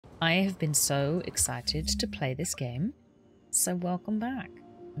I have been so excited to play this game. So welcome back.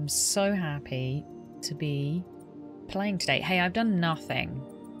 I'm so happy to be playing today. Hey, I've done nothing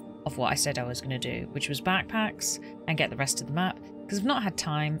of what I said I was going to do, which was backpacks and get the rest of the map, because I've not had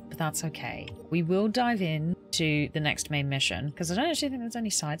time, but that's okay. We will dive in to the next main mission, because I don't actually think there's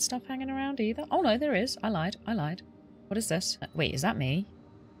any side stuff hanging around either. Oh no, there is. I lied. What is this? Wait, is that me?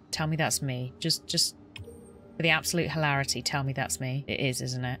 Tell me that's me. Just for the absolute hilarity, tell me that's me. It is,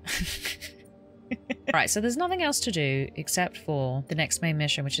 isn't it? Right, so there's nothing else to do except for the next main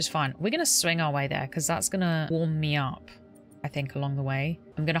mission, which is fine. We're going to swing our way there because that's going to warm me up, I think, along the way.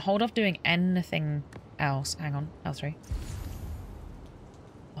 I'm going to hold off doing anything else. Hang on, L3.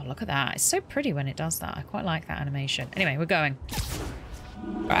 Oh, look at that. It's so pretty when it does that. I quite like that animation. Anyway, we're going.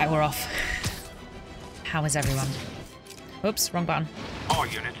 All right, we're off. How is everyone? Oops, wrong button. All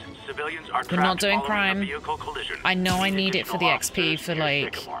units, civilians are we're not doing crime. Collision. I know I need it for the XP for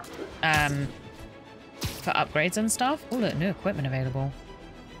like for upgrades and stuff. Oh look, new equipment available.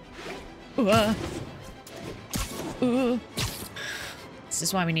 Ooh, ooh. This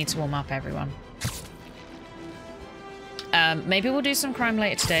is why we need to warm up, everyone. Maybe we'll do some crime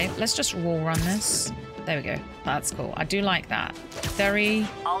later today. Let's just wall run this. There we go. That's cool. I do like that. Very.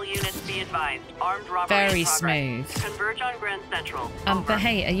 All units be advised. Armed robbery very in progress. Smooth. Converge on Grand Central. But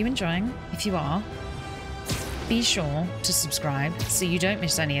hey, are you enjoying? If you are, be sure to subscribe so you don't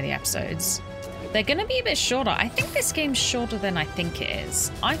miss any of the episodes. They're going to be a bit shorter. I think this game's shorter than I think it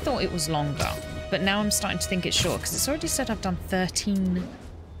is. I thought it was longer, but now I'm starting to think it's short because it's already said I've done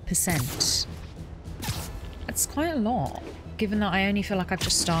 13%. That's quite a lot, given that I only feel like I've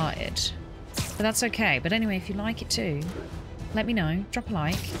just started. But that's okay. But anyway, if you like it too, let me know. Drop a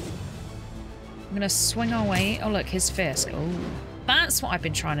like. I'm going to swing our way. Oh, look, his fist. Oh, that's what I've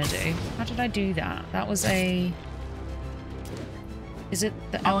been trying to do. How did I do that? That was a... Is it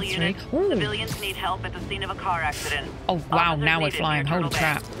the All L3? units, Ooh. civilians need help at the scene of a car accident. Oh, wow, Officers now we're needed flying. near Holy Turtle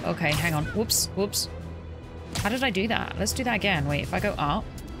crap. Bay. Okay, hang on. Whoops, whoops. How did I do that? Let's do that again. Wait, if I go up.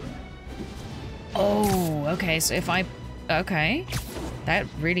 Oh, okay, so if I... Okay. That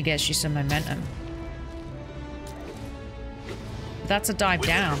really gets you some momentum. That's a dive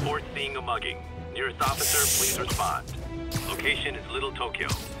down. Report seeing a mugging. Nearest officer, please respond. Location is Little Tokyo.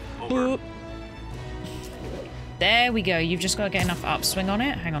 Over. Boop. There we go. You've just got to get enough upswing on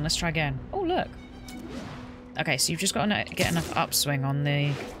it. Hang on, let's try again. Oh, look. Okay, so you've just got to get enough upswing on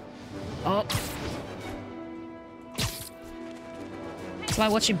the... Oh. It's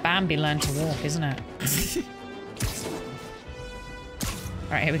like watching Bambi learn to walk, isn't it?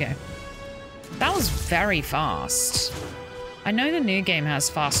 Alright, here we go. That was very fast. I know the new game has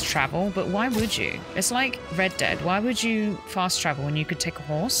fast travel, but why would you? It's like Red Dead. Why would you fast travel when you could take a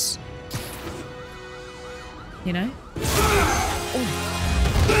horse? You know? Ooh.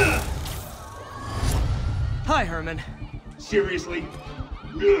 Hi, Herman. Seriously?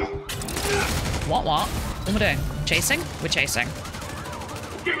 What? What am I doing? Chasing? We're chasing.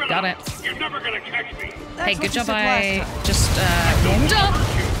 Got it. You're never gonna catch me. Hey, good job I just warmed up.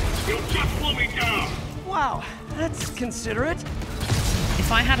 You'll just slow me down. Wow, that's considerate.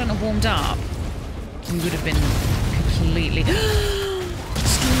 If I hadn't have warmed up, we would have been completely...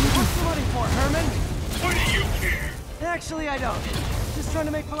 What's the money for, Herman? What do you care? Actually, I don't. Just trying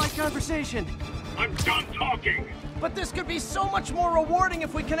to make polite conversation. I'm done talking. But this could be so much more rewarding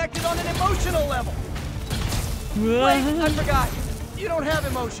if we connected on an emotional level. Wait, I forgot. You don't have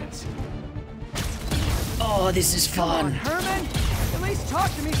emotions. Oh, this is Come on, fun. Herman. At least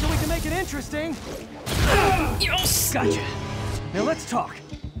talk to me so we can make it interesting. Yes! Gotcha. Now let's talk.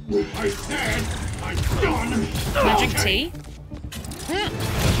 I said I'm done. Can I drink tea?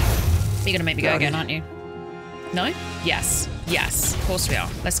 You're gonna make me go again, aren't you? No? Yes. Yes. Of course we are.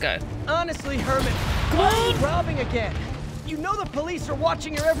 Let's go. Honestly, Herman, why are you robbing again? You know the police are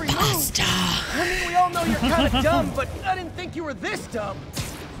watching your every move. Faster. I mean, we all know you're kind of dumb, but I didn't think you were this dumb.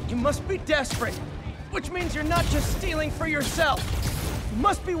 You must be desperate, which means you're not just stealing for yourself. You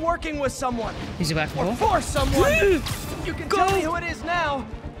must be working with someone. Who's he working Or for? for someone. You can tell me who it is now,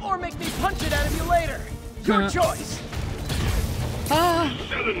 or make me punch it out of you later. Your choice. Ah.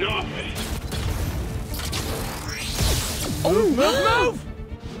 Said enough. Oh, Move!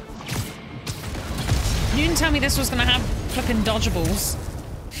 You didn't tell me this was gonna have flipping dodgeables.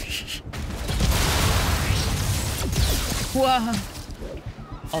 Whoa.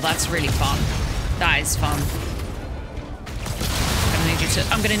 Oh, that's really fun. That is fun.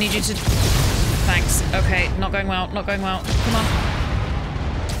 I'm gonna need you to... Thanks. Okay, not going well, not going well. Come on.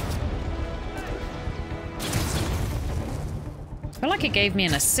 I feel like it gave me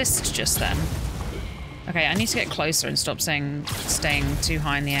an assist just then. Okay, I need to get closer and stop staying too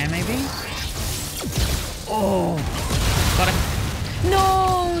high in the air, maybe. Oh, got him.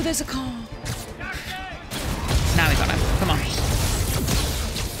 No, there's a car. Now we got him. Come on.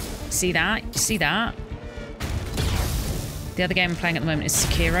 See that? See that? The other game I'm playing at the moment is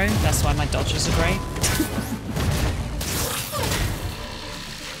Sekiro. That's why my dodges are great.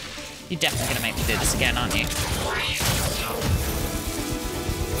 You're definitely going to make me do this again, aren't you?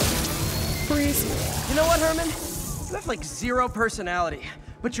 Freeze. You know what, Herman? You have like zero personality,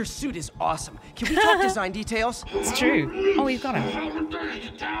 but your suit is awesome. Can we talk design details? It's true. Oh, you've got him.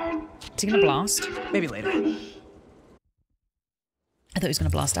 Is he going to blast? Maybe later. I thought he was going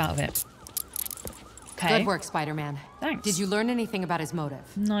to blast out of it. Okay. Good work, Spider-Man. Thanks. Did you learn anything about his motive?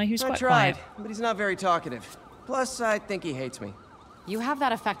 No, he was I quite tried, quiet. but he's not very talkative. Plus, I think he hates me. You have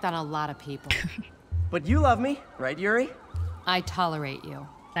that effect on a lot of people. But you love me, right, Yuri? I tolerate you.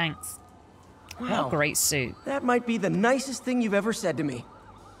 Thanks. What Wow. a great suit. That might be the nicest thing you've ever said to me.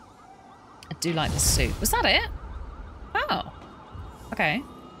 I do like this suit. Was that it? Oh. Okay.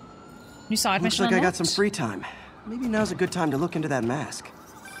 New side Looks mission like I got some unlocked? free time. Maybe now's a good time to look into that mask.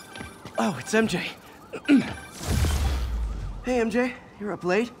 Oh, it's MJ. Hey, MJ. You're up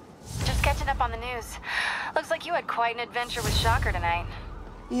late? Just catching up on the news. Looks like you had quite an adventure with Shocker tonight.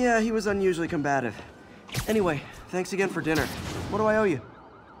 Yeah, he was unusually combative. Anyway, thanks again for dinner. What do I owe you?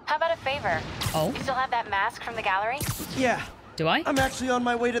 How about a favor? Oh. You still have that mask from the gallery? Yeah. Do I? I'm actually on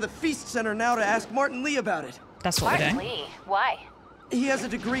my way to the Feast Center now to ask Martin Lee about it. That's what we're Martin doing. Lee. Why? He has a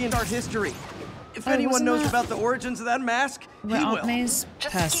degree in art history. If Oh, anyone wasn't knows that- about the origins of that mask, We're he Aunt will. May's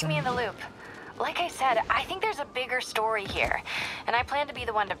Just person. keep me in the loop. Like I said, I think there's a bigger story here, and I plan to be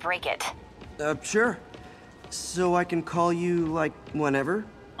the one to break it. Sure. So I can call you, like, whenever?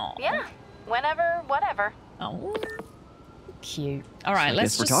 Aw. Yeah, whenever, whatever. Oh. Cute. All right,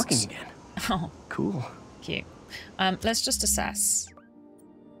 let's Guess we're just... talking again. Oh, Cool. cute. Let's just assess.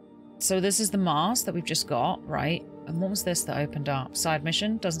 So this is the mask that we've just got, right? And what was this that opened up? Side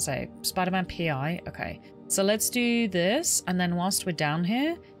mission? Doesn't say. Spider-Man PI. Okay. So let's do this, and then whilst we're down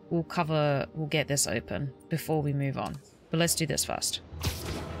here, we'll get this open before we move on. But let's do this first.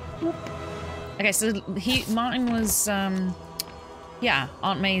 Whoop. Okay, so Martin was, yeah,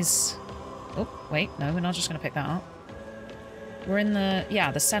 Aunt May's... Oh, wait, no, we're not just going to pick that up. We're in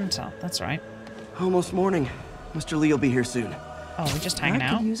the center. That's right. Almost morning. Mr. Lee will be here soon. Oh, we're just hanging I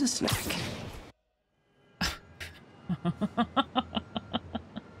out. could use a snack.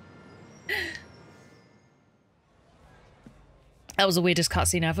 That was the weirdest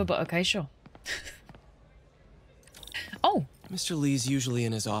cutscene ever, but okay, sure. Oh, Mr. Lee's usually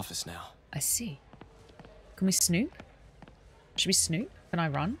in his office now. I see. Can we snoop? Should we snoop? Can I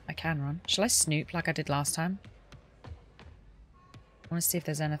run? I can run. Shall I snoop like I did last time? I want to see if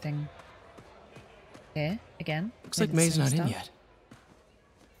there's anything here again. Looks Maybe like the May's same not in stuff? yet.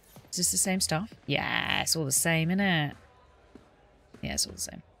 Is this the same stuff? Yeah, it's all the same, innit? Yeah, it's all the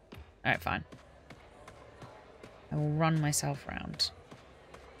same. Alright, fine. I will run myself around.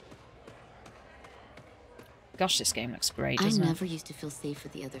 Gosh, this game looks great, I doesn't never used to feel safe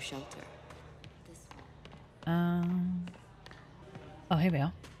at the other shelter. This it? Oh, here we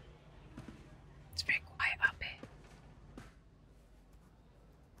are. It's very quiet up here.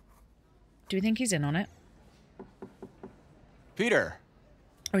 Do we think he's in on it? Peter,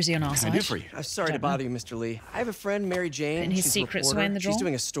 Or is he on our what can side? I do for you? I'm sorry to Don't know. bother you, Mr. Lee. I have a friend, Mary Jane. And his She's a secrets reporter. away in the drawer? She's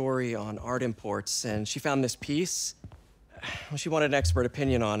doing a story on art imports, and she found this piece. Well, she wanted an expert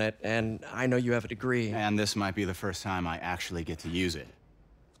opinion on it, and I know you have a degree. And this might be the first time I actually get to use it.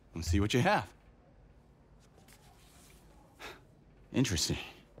 Let's see what you have. Interesting.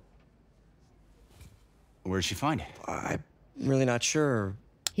 Where'd she find it? I'm really not sure.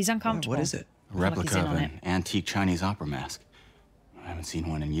 He's uncomfortable. What is it? A I feel like he's replica in of on an it. antique Chinese opera mask. I haven't seen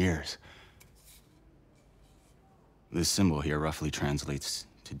one in years. This symbol here roughly translates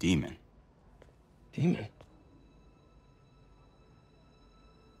to demon. Demon.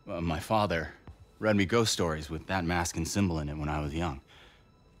 My father read me ghost stories with that mask and symbol in it when I was young.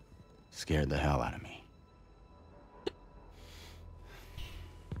 Scared the hell out of me.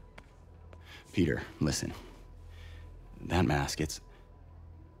 Peter, listen. That mask, it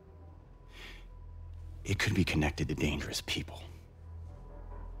could be connected to dangerous people.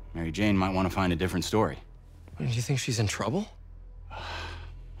 Mary Jane might want to find a different story. Do you think she's in trouble?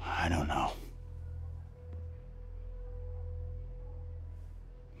 I don't know.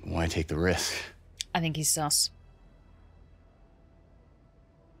 Why take the risk? I think he's sus.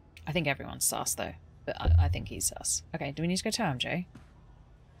 I think everyone's sus, though. But I think he's sus. Okay, do we need to go to MJ?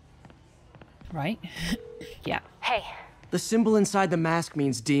 Right? Yeah. Hey, The symbol inside the mask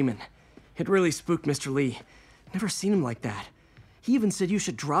means demon. It really spooked Mr. Lee. Never seen him like that. He even said you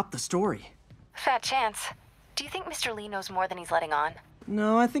should drop the story. Fat chance. Do you think Mr. Lee knows more than he's letting on?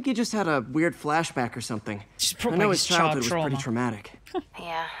 No, I think he just had a weird flashback or something. I know his childhood was pretty traumatic.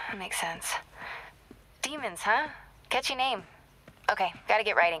 Yeah, that makes sense. Demons, huh? Catchy name. Okay, gotta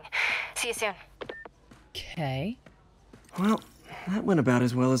get writing. See you soon. Okay. Well, that went about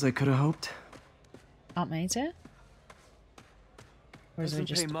as well as I could have hoped. Aunt made it? Or is it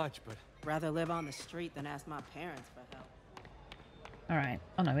just... pay much, but rather live on the street than ask my parents for help. Alright.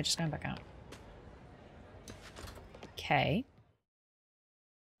 Oh no, we're just going back out. Okay.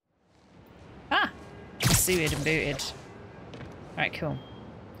 Ah! Suited and booted. Alright, cool.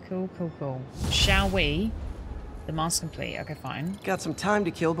 Cool. Shall we? The mask complete. Okay, fine. Got some time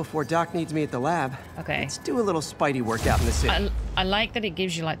to kill before Doc needs me at the lab. Okay. Let's do a little Spidey workout in the city. I like that it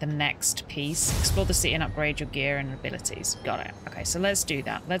gives you like the next piece. Explore the city and upgrade your gear and abilities. Got it. Okay, so let's do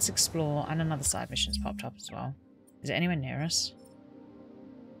that. Let's explore. And another side mission's popped up as well. Is it anywhere near us?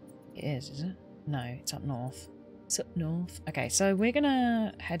 It is it? No, it's up north. It's up north. Okay, so we're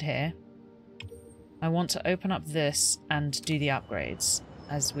gonna head here. I want to open up this and do the upgrades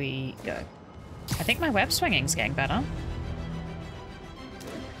as we go. I think my web swinging's getting better.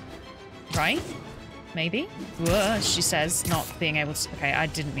 Right? Maybe? Whoa, she says, not being able to... Okay, I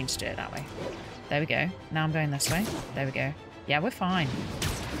didn't mean to do it that way. There we go. Now I'm going this way. There we go. Yeah, we're fine.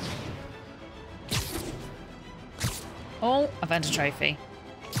 Oh, I've earned a trophy.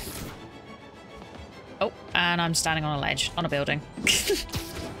 Oh, and I'm standing on a ledge, on a building.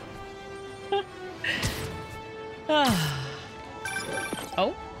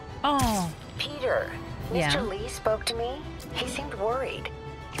 Oh. Oh. Peter, Mr. Yeah. Lee spoke to me. He seemed worried.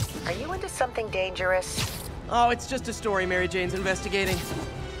 Are you into something dangerous? Oh, it's just a story Mary Jane's investigating.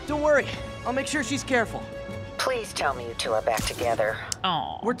 Don't worry, I'll make sure she's careful. Please tell me you two are back together.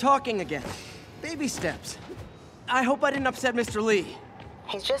 Oh. We're talking again. Baby steps. I hope I didn't upset Mr. Lee.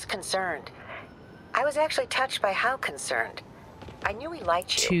 He's just concerned. I was actually touched by how concerned. I knew he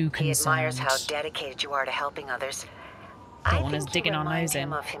liked you. He admires how dedicated you are to helping others. I think you remind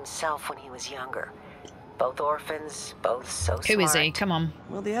him of himself when he was younger. Both orphans, both so smart. Who is he? Come on.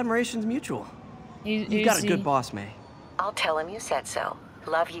 Well, the admiration's mutual. You've got a good boss, May. I'll tell him you said so.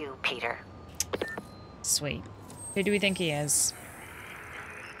 Love you, Peter. Sweet. Who do we think he is?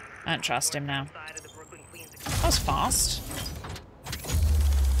 I don't trust him now. That was fast.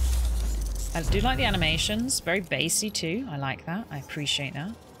 I do like the animations. Very bassy too. I like that. I appreciate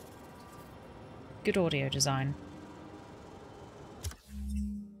that. Good audio design.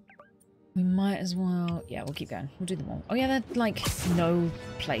 We might as well... Yeah, we'll keep going. We'll do them all. Oh yeah, they're like no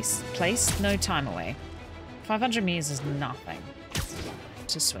no time away. 500 meters is nothing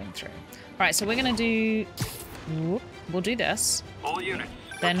to swing through. Right, so we're gonna do... We'll do this. All units.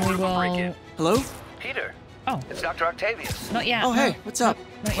 Then we will... Hello? Peter. Oh. It's Dr. Octavius. Not yet. Oh, hey, what's up?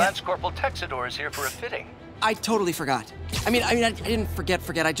 Not yet. Lance Corporal Texador is here for a fitting. I totally forgot. I mean, I didn't forget.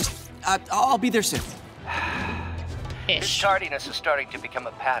 I just... I'll be there soon. His tardiness is starting to become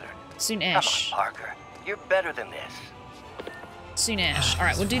a pattern. Soon-ish. Come on, Parker. You're better than this. Soon-ish.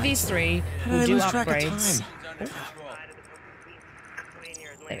 Alright, we'll do these three. We'll do upgrades.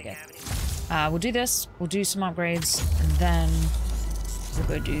 There we go. We'll do this. We'll do some upgrades. And then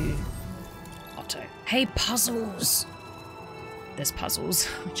we'll go do Otto. Hey, puzzles! There's puzzles.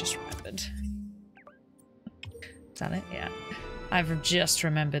 I just remembered. Is that it? Yeah. I've just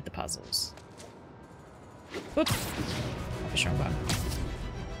remembered the puzzles. Whoop. Push wrong button.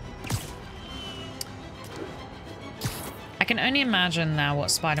 I can only imagine now what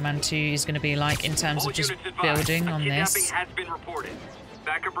Spider-Man 2 is going to be like in terms of just building on this. Kidnapping has been reported.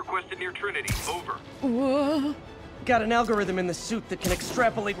 Backup requested near Trinity. Over. Whoa. Got an algorithm in the suit that can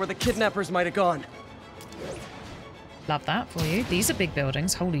extrapolate where the kidnappers might have gone. Love that for you. These are big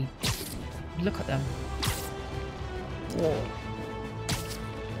buildings. Holy... Look at them. Whoa.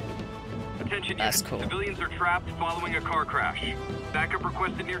 Attention, that's cool. Civilians are trapped following a car crash. Backup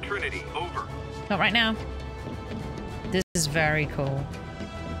requested near Trinity. Over. Not right now. This is very cool.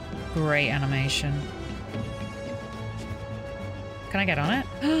 Great animation. Can I get on it?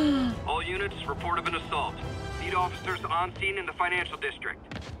 All units, report of an assault. Need officers on scene in the financial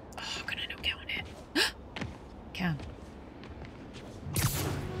district. Oh, can I not get on it? Can.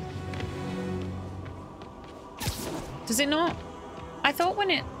 Does it not? I thought when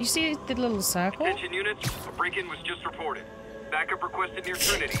it... You see the little circle? Attention units, a break-in was just reported. Backup requested near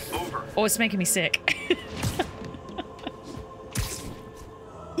Trinity. Over. Oh, it's making me sick.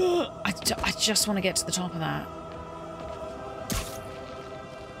 I just want to get to the top of that.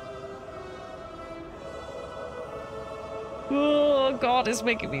 Oh, Oh god, it's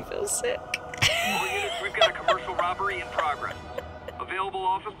making me feel sick. All units, we've got a commercial robbery in progress. Available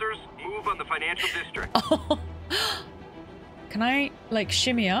officers, move on the financial district. Oh. Can I, like,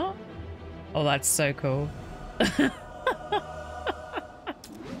 shimmy up? Oh, that's so cool.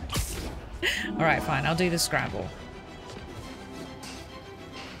 Alright, fine. I'll do the scramble.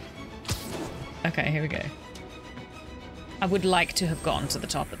 Okay, here we go. I would like to have gotten to the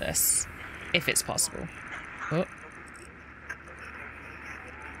top of this, if it's possible. Oh.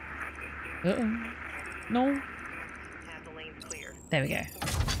 Uh-oh. No. There we go.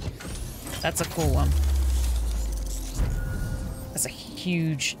 That's a cool one. That's a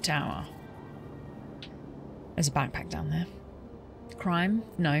huge tower. There's a backpack down there. Crime?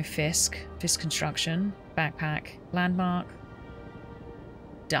 No. Fisk. Fisk construction. Backpack. Landmark.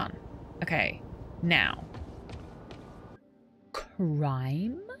 Done. Okay. Now.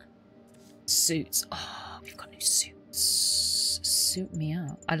 Crime? Suits. Oh, we've got new suits. Suit me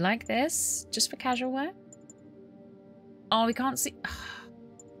up. I like this. Just for casual wear. Oh, we can't see.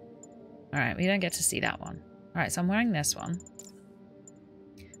 Alright, we don't get to see that one. Alright, so I'm wearing this one.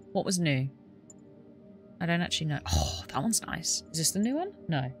 What was new? I don't actually know. Oh, that one's nice. Is this the new one?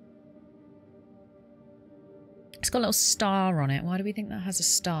 No. It's got a little star on it. Why do we think that has a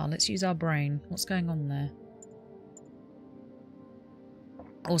star? Let's use our brain. What's going on there?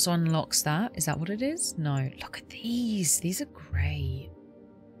 Also unlocks that. Is that what it is? No. Look at these. These are great.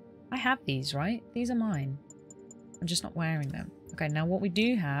 I have these, right? These are mine. I'm just not wearing them. Okay, now what we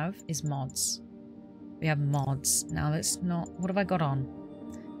do have is mods. We have mods. Now let's not... What have I got on?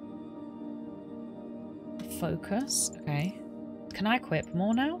 Focus. Okay. Can I equip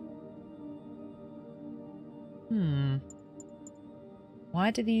more now? Why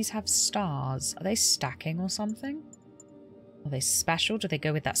do these have stars? Are they stacking or something? Are they special? Do they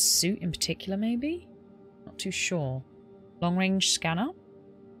go with that suit in particular, maybe? Not too sure. Long range scanner.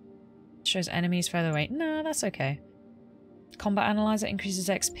 Shows enemies further away. No, that's okay. Combat analyzer increases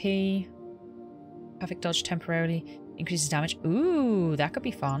XP. Perfect dodge temporarily. Increases damage. Ooh, that could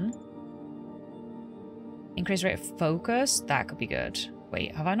be fun. Increase rate of focus. That could be good.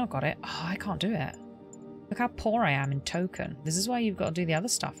 Wait, have I not got it? Oh, I can't do it. Look how poor I am in token. This is why you've got to do the other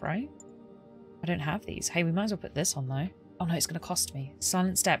stuff, right? I don't have these. Hey, we might as well put this on, though. Oh, no, it's going to cost me.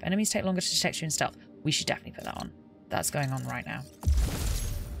 Silent step. Enemies take longer to detect you in stealth. We should definitely put that on. That's going on right now.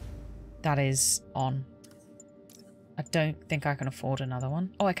 That is on. I don't think I can afford another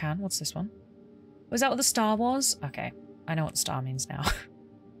one. Oh, I can. What's this one? Was that what the star was? Okay. I know what the star means now.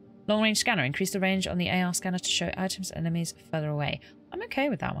 Long range scanner. Increase the range on the AR scanner to show items and enemies further away. I'm okay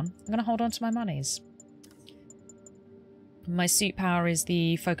with that one. I'm going to hold on to my monies. My suit power is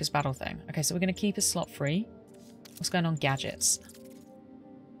the focus battle thing. Okay, so we're going to keep a slot free. What's going on? Gadgets.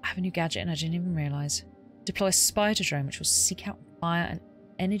 I have a new gadget and I didn't even realise. Deploy a spider drone which will seek out fire and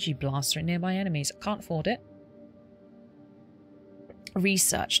energy blaster at nearby enemies. I can't afford it.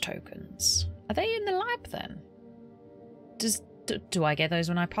 Research tokens. Are they in the lab then? Do I get those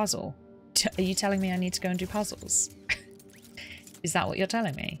when I puzzle? Are you telling me I need to go and do puzzles? Is that what you're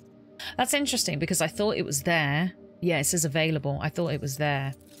telling me? That's interesting because I thought it was there. Yeah, it says available. I thought it was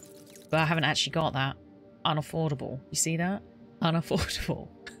there. But I haven't actually got that. Unaffordable. You see that? Unaffordable.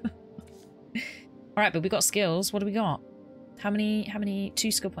 Alright, but we got skills. What do we got? How many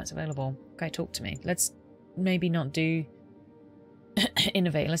 2 skill points available? Okay, talk to me. Let's maybe not do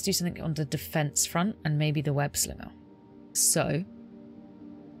innovate. Let's do something on the defense front and maybe the web slinger. So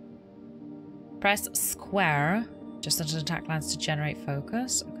press square just as an attack lands to generate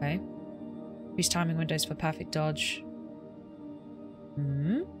focus. Okay. Use timing windows for perfect dodge.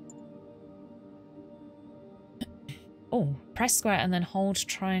 Oh, press square and then hold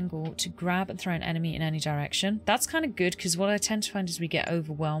triangle to grab and throw an enemy in any direction. That's kind of good because what I tend to find is we get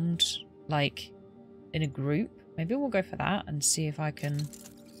overwhelmed, like, in a group. Maybe we'll go for that and see if I can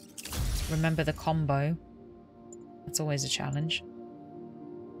remember the combo. That's always a challenge.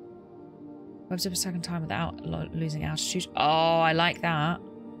 Webs up a second time without losing altitude. Oh, I like that.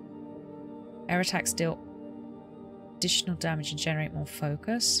 Air attacks deal additional damage and generate more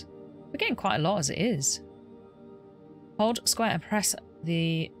focus. We're getting quite a lot as it is. Hold square and press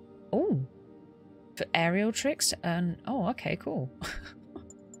the... Oh! For aerial tricks to earn... Oh, okay, cool.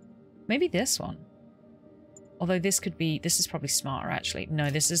 Maybe this one. Although this could be... This is probably smarter, actually.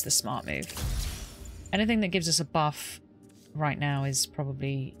 No, this is the smart move. Anything that gives us a buff right now is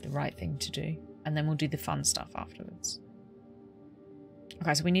probably the right thing to do. And then we'll do the fun stuff afterwards.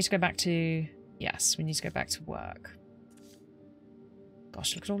 Okay, so we need to go back to... Yes, we need to go back to work.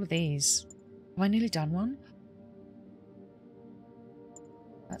 Gosh, look at all of these. Have I nearly done one?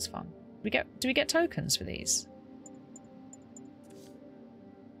 That's fun. Do we get tokens for these?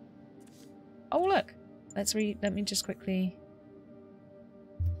 Oh, look. Let me just quickly...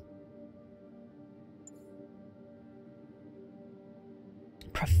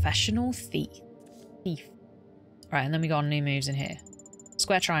 Professional thief. Right, and then we got new moves in here.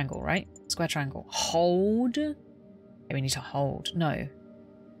 Square triangle, right? Square triangle. Hold. Okay, we need to hold. No.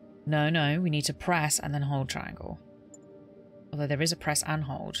 No, we need to press and then hold triangle. Although there is a press and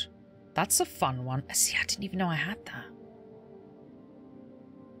hold. That's a fun one. See, I didn't even know I had that.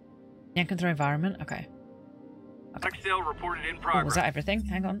 Yeah, I can throw environment. Okay. Sale reported in progress. Oh, was that everything?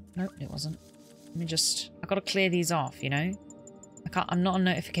 Hang on. Nope, it wasn't. Let me just... I've got to clear these off, you know? I'm not a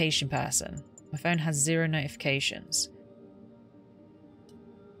notification person. My phone has 0 notifications.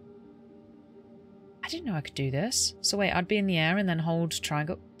 I didn't know I could do this. So wait, I'd be in the air and then hold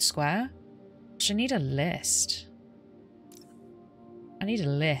triangle square? I need a list. I need a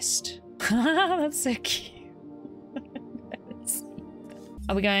list. That's so cute.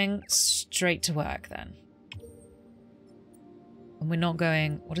 Are we going straight to work then? And we're not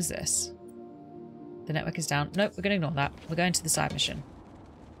going... What is this? The network is down. Nope, we're going to ignore that. We're going to the side mission.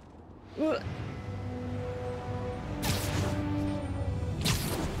 Ugh.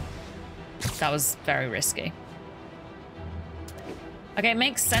 That was very risky. Okay, it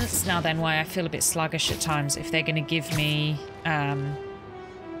makes sense now then why I feel a bit sluggish at times if they're going to give me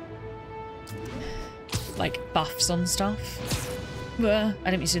like buffs on stuff. I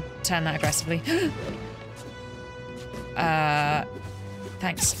didn't mean to turn that aggressively.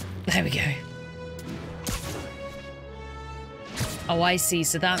 Thanks. There we go. Oh, I see.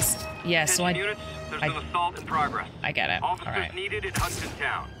 So that's... Yeah, so units, there's an assault in progress. I get it. Officers all right. needed in Hudson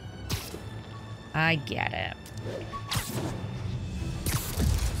Town. I get it.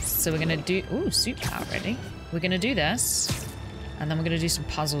 So we're going to do... Ooh, super power ready. We're going to do this. And then we're going to do some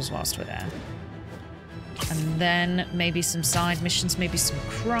puzzles whilst we're there. And then maybe some side missions, maybe some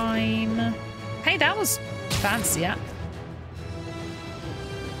crime. Hey, that was fancy, yeah.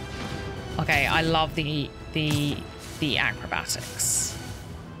 Okay, I love the acrobatics.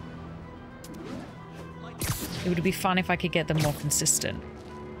 It would be fun if I could get them more consistent.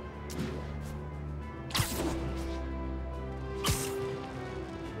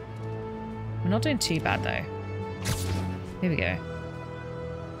 We're not doing too bad though. Here we go.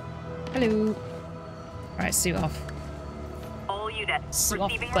 Hello. Right, suit off. All units Suit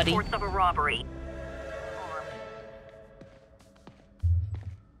off, receiving buddy. reports of a robbery.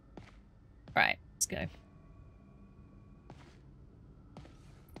 Right, let's go.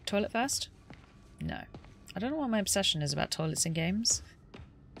 Toilet first? No. I don't know what my obsession is about toilets in games.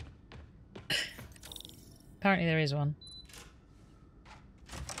 Apparently there is one.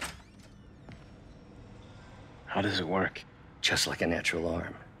 How does it work? Just like a natural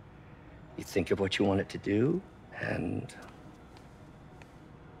arm. You think of what you want it to do, and...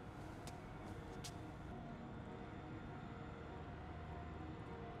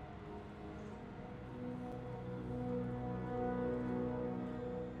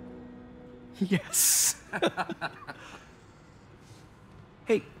 Yes.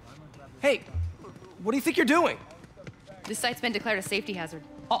 Hey, what do you think you're doing? This site's been declared a safety hazard.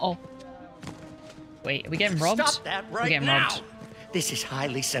 Uh-oh. Wait, are we getting robbed? Stop that right We're getting now! robbed. This is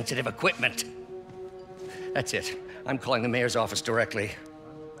highly sensitive equipment. That's it. I'm calling the mayor's office directly.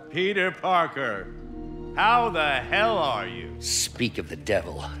 Peter Parker, how the hell are you? Speak of the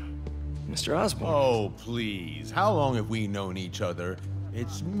devil. Mr. Osborn. Oh, please. How long have we known each other?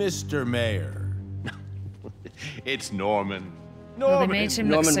 It's Mr. Mayor. It's Norman. Well, they made him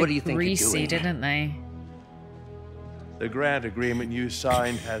look Norman, so what do you think you're greasy, doing? didn't they? The grant agreement you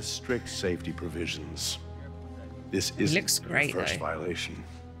signed has strict safety provisions. This He is looks great, first though. violation.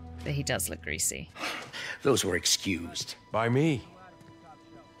 But he does look greasy. Those were excused. By me.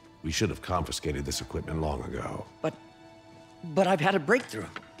 We should have confiscated this equipment long ago. But I've had a breakthrough.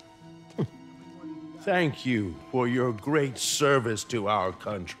 Thank you for your great service to our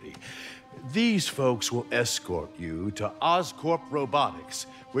country. These folks will escort you to Oscorp Robotics,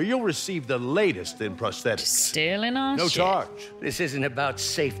 where you'll receive the latest in prosthetics. Stealing our No shit. charge. This isn't about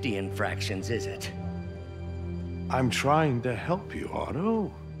safety infractions, is it? I'm trying to help you,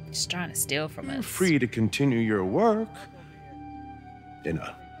 Otto. He's trying to steal from You're us. free to continue your work in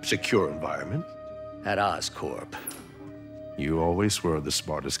a secure environment. At Oscorp. You always were the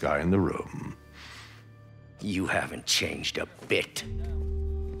smartest guy in the room. You haven't changed a bit.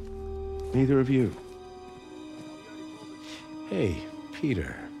 Neither of you. Hey,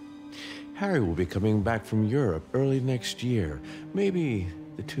 Peter. Harry will be coming back from Europe early next year. Maybe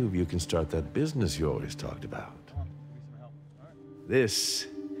the two of you can start that business you always talked about. This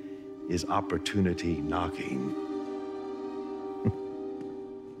is opportunity knocking.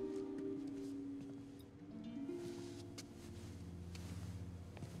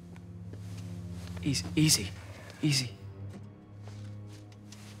 Easy.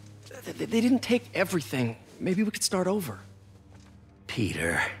 They didn't take everything. Maybe we could start over.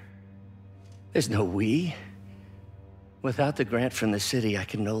 Peter, there's no we. Without the grant from the city, I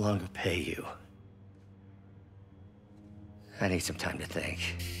can no longer pay you. I need some time to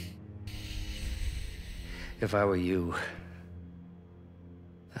think. If I were you,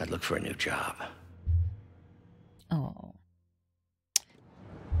 I'd look for a new job. Oh.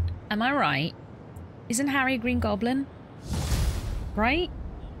 Am I right? Isn't Harry a Green Goblin? Right?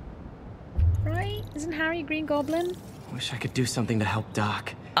 Right? Isn't Harry a Green Goblin? Wish I could do something to help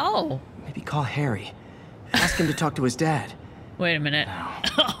Doc. Oh. Maybe call Harry. Ask him to talk to his dad. Wait a minute.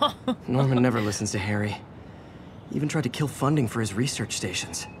 Norman never listens to Harry. He even tried to kill funding for his research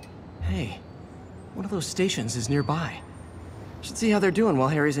stations. Hey, one of those stations is nearby. Should see how they're doing while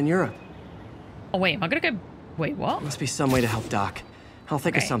Harry's in Europe. Oh wait, am I gonna go... Wait, what? Must be some way to help Doc. I'll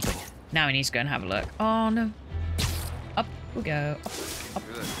think of something. Now we need to go and have a look. Oh no. Up we go. Up.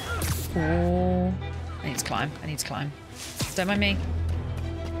 Oh. I need to climb. Don't mind me.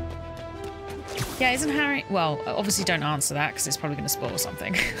 Yeah, isn't Harry... Well, obviously don't answer that because it's probably going to spoil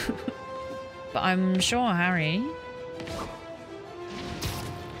something. But I'm sure Harry...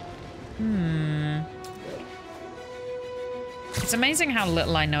 It's amazing how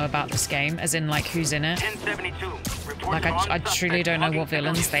little I know about this game, as in, like, who's in it. 1072. Like, I truly don't know what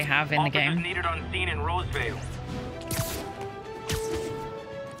villains they have in the game. Needed on scene in Roseville.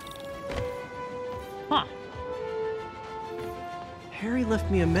 Huh. Harry left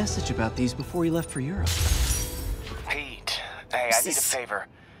me a message about these before he left for Europe. Pete, hey, I need a favor.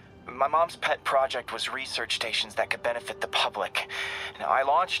 My mom's pet project was research stations that could benefit the public. Now, I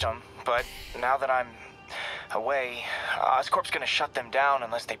launched them, but now that I'm away, Oscorp's gonna shut them down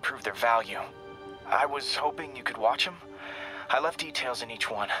unless they prove their value. I was hoping you could watch them. I left details in each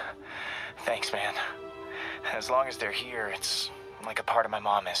one. Thanks, man. As long as they're here, it's like a part of my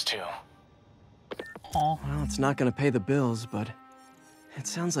mom is, too. Well, it's not gonna pay the bills, but it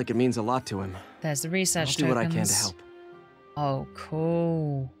sounds like it means a lot to him. There's the research tokens. I'll do what I can to help. Oh,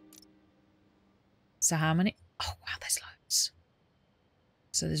 cool. So how many? Oh, wow, there's loads.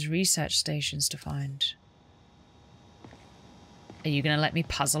 So there's research stations to find. Are you going to let me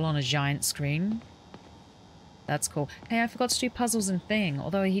puzzle on a giant screen? That's cool. Hey, I forgot to do puzzles in Thing,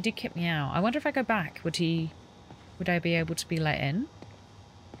 although he did kick me out. I wonder if I go back, would I be able to be let in?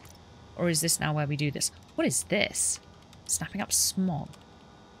 Or is this now where we do this? What is this? Snapping up smog.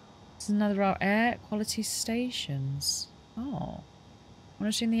 This is another of our air quality stations. Oh.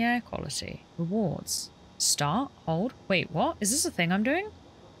 Monitoring the air quality. Rewards. Start. Hold. Wait, what? Is this a thing I'm doing?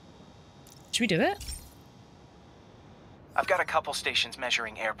 Should we do it? I've got a couple stations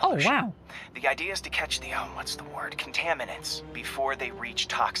measuring air pollution. Oh, wow. The idea is to catch the, contaminants before they reach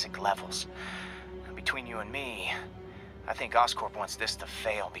toxic levels. Between you and me, I think Oscorp wants this to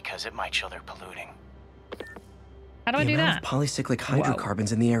fail because it might show they're polluting. How do I do that? The amount of polycyclic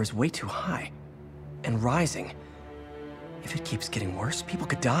hydrocarbons in the air is way too high. And rising. If it keeps getting worse, people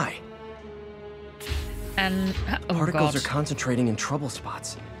could die. And... Oh, Particles are concentrating in trouble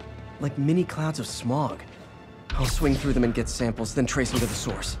spots. Like mini clouds of smog. I'll swing through them and get samples, then trace them to the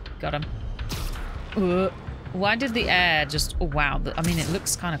source. Got him. Why did the air just... Oh, wow. I mean, it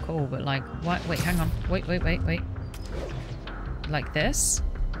looks kind of cool, but like... What? Wait, hang on. Wait. Like this?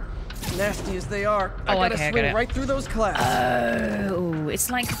 Nasty as they are, I gotta swing right through those clouds. Oh,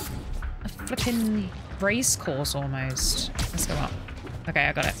 it's like a flipping race course almost. Let's go up. Okay,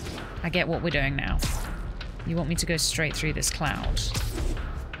 I got it. I get what we're doing now. You want me to go straight through this cloud.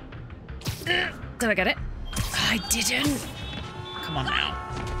 Did I get it? I didn't. Come on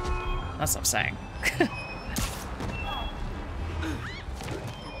now. That's what I'm saying.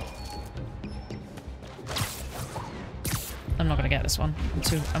 I'm not gonna get this one.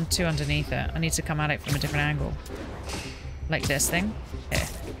 I'm too underneath it. I need to come at it from a different angle. Like this thing. Here.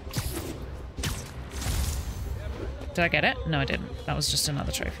 Did I get it? No, I didn't. That was just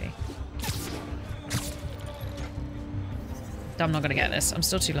another trophy. I'm not gonna get this. I'm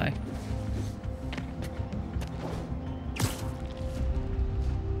still too low.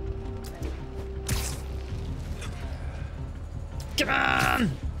 Come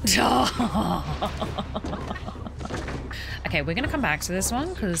on! Okay, we're gonna come back to this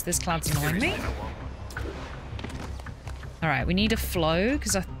one because this cloud's annoying me. Alright, we need a flow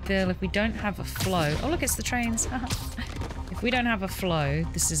because I feel if we don't have a flow... Oh, look, it's the trains. If we don't have a flow,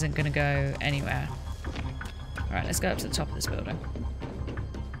 this isn't gonna go anywhere. Alright, let's go up to the top of this building.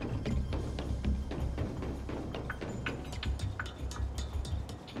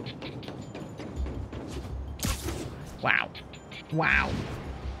 Wow. Wow.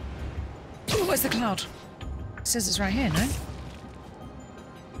 where's the cloud? It says it's right here, no?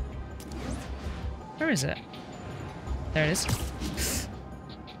 Where is it? There it is.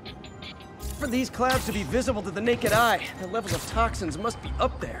 For these clouds to be visible to the naked eye, the levels of toxins must be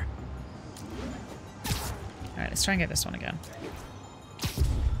up there. Alright, let's try and get this one again.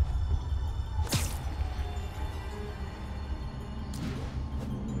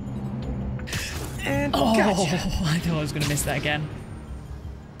 And oh, gotcha. I thought I was going to miss that again.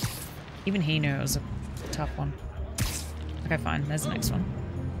 Even he knew it was a tough one. Okay, fine. There's the next one.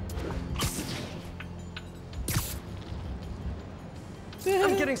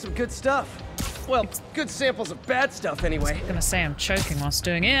 I'm getting some good stuff. Well, good samples of bad stuff anyway. I'm gonna say I'm choking whilst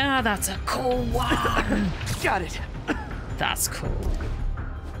doing it. Yeah, that's a cool one. Got it. That's cool.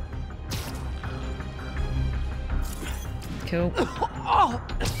 Cool. Oh.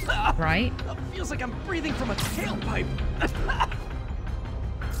 Right? Feels like I'm breathing from a tailpipe.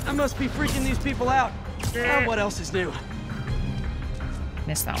 I must be freaking these people out. What else is new?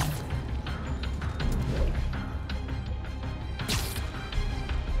 Missed that one.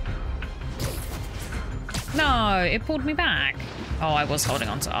 No, it pulled me back. Oh, I was holding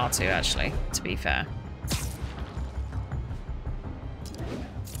on to R2 actually, to be fair.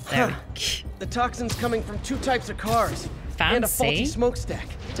 There The toxin's coming from 2 types of cars. Fancy. And a faulty smokestack.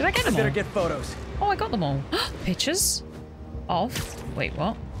 Did I get them all? I better get photos. Oh, I got them all. Pictures of... Wait,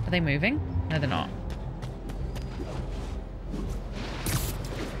 what? Are they moving? No, they're not.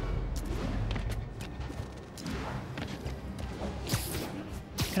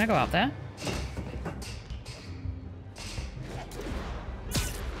 Can I go up there?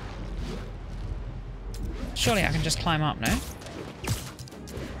 Surely I can just climb up, no?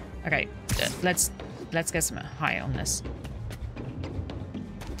 Okay, let's get some high on this.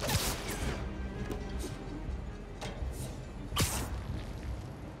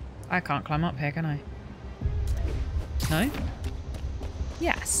 I can't climb up here, can I? No?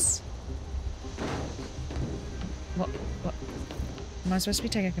 Yes. What? Am I supposed to be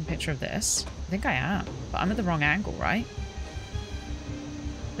taking a picture of this? I think I am, but I'm at the wrong angle, right?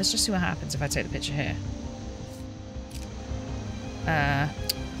 Let's just see what happens if I take the picture here.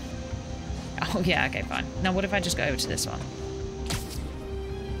 Oh yeah, okay, fine. Now what if I just go over to this one?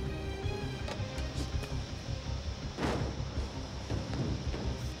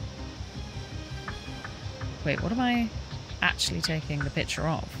 Wait, what am I actually taking the picture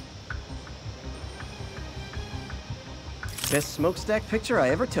of? Best smokestack picture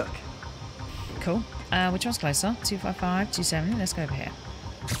I ever took. Cool. Which one's closer? 255, 270. Let's go over here.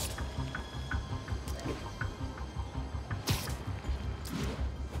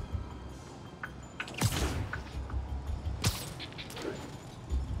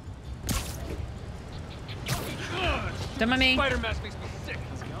 Don't mind me. Spider mask makes me sick.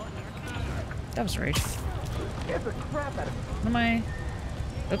 That was rude. What am I?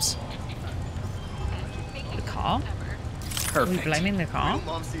 Oops. The car? Perfect. Are we blaming the car?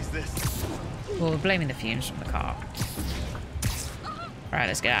 Mom sees this. Well, we're blaming the fumes from the car. Alright,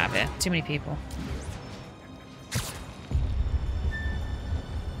 let's get out of here. Too many people.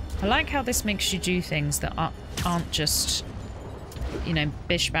 I like how this makes you do things that aren't just, you know,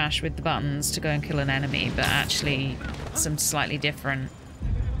 bish bash with the buttons to go and kill an enemy, but actually some slightly different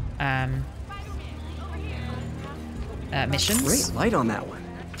missions. Great light on that one.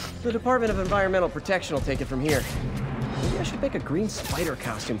 The Department of Environmental Protection will take it from here. Maybe I should make a green spider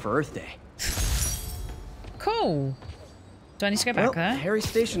costume for Earth Day. Cool. Do I need to go back there? Harry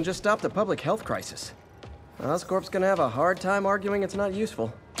Station just stopped a public health crisis. Oscorp's gonna have a hard time arguing it's not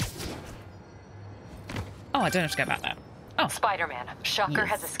useful. Oh, I don't have to go back there. Oh. Spider-Man, Shocker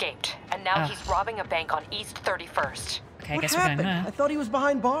has escaped, and now he's robbing a bank on East 31st. Okay, I guess we're going there. I thought he was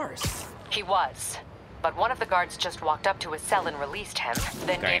behind bars. He was, but one of the guards just walked up to his cell and released him,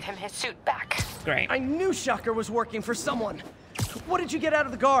 then gave him his suit back. Great. I knew Shocker was working for someone. What did you get out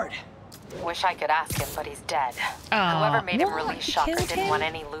of the guard? Wish I could ask him, but he's dead. Whoever made him release Shocker didn't want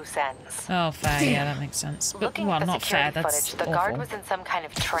any loose ends. Oh, fair. Yeah, that makes sense. But, Looking well, at the not fair. security That's footage, the guard was in some kind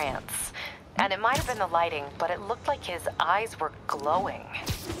of trance. And it might have been the lighting, but it looked like his eyes were glowing.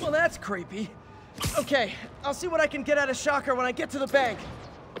 Well, that's creepy. Okay, I'll see what I can get out of Shocker when I get to the bank.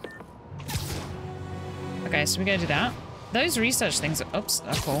 Okay, so we go do that. Those research things are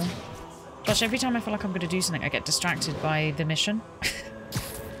cool. Gosh, every time I feel like I'm going to do something, I get distracted by the mission.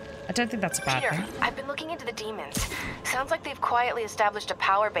 I don't think that's a bad thing. I've been looking into the demons. Sounds like they've quietly established a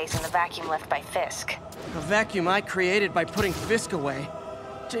power base in the vacuum left by Fisk. A vacuum I created by putting Fisk away.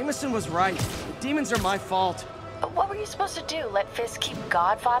 Jameson was right. The demons are my fault. What were you supposed to do? Let Fisk keep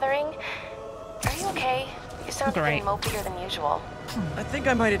godfathering? Are you okay? You sound even mopier than usual. I think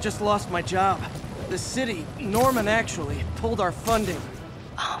I might have just lost my job. The city, Norman actually, pulled our funding.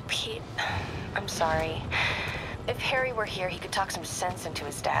 Oh, Pete. I'm sorry. If Harry were here, he could talk some sense into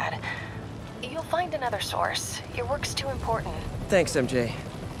his dad. You'll find another source. Your work's too important. Thanks, MJ.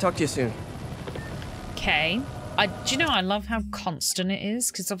 Talk to you soon. Okay. Do you know, I love how constant it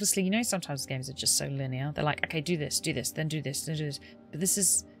is, because obviously, you know, sometimes games are just so linear. They're like, okay, do this, then do this, then do this. But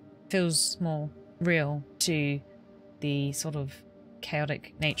this feels more real to the sort of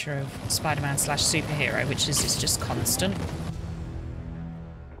chaotic nature of Spider-Man / superhero, which is it's just constant.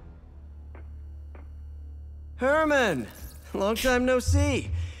 Herman! Long time no see.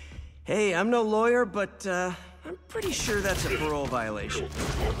 Hey, I'm no lawyer, but I'm pretty sure that's a parole violation.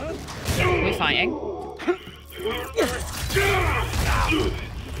 We're fighting.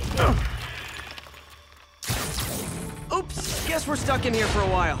 Oops, guess we're stuck in here for a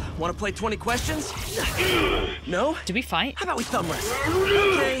while. Want to play 20 questions? No? Do we fight? How about we thumb wrestle?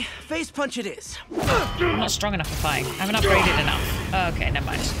 Okay, face punch it is. I'm not strong enough for fighting. I haven't upgraded enough. Okay, never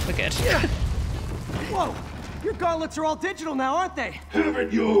mind. We're good. Whoa! Your gauntlets are all digital now, aren't they? Have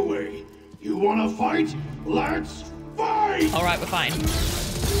it your way. You want to fight? Let's fight! All right, we're fine.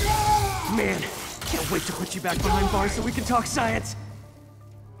 Man, can't wait to put you back behind bars so we can talk science.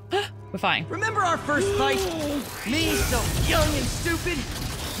 We're fine. Remember our first fight? Me, so young and stupid.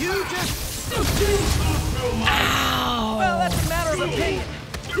 You just stupid. Ow! Well, that's a matter of opinion.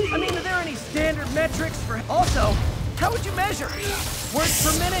 I mean, are there any standard metrics for... Also, how would you measure? Words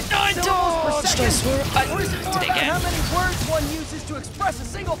per minute? Syllables per second? Or is it more about how many words one uses to express a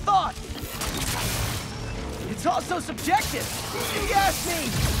single thought? It's also subjective. If you ask me,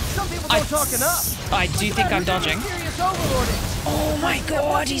 some people don't talk enough. I do think I'm dodging. Oh my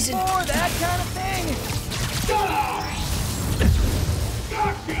god, he's in... that kind of thing.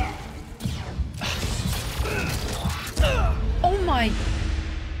 Oh my...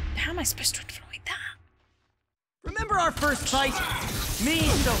 How am I supposed to avoid that? Remember our first fight? Me,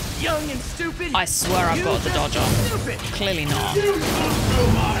 so young and stupid. I swear I've got the dodge on. Clearly not.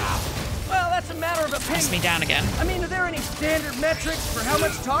 Well, that's a matter of opinion. Press me down again. I mean, are there any standard metrics for how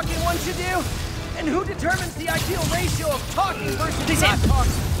much talking one should do? And who determines the ideal ratio of talking versus not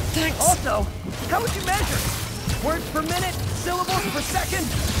talking? Thanks. Also, how would you measure? Words per minute? Syllables per second?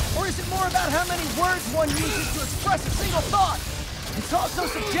 Or is it more about how many words one uses to express a single thought? It's also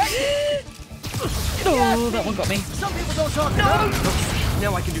subjective. Oh, that one got me. Some people don't talk enough. Okay,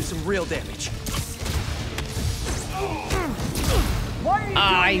 now I can do some real damage. Why are you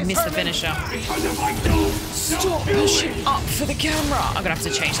I missed the finisher. Stop pushing up for the camera. I'm gonna have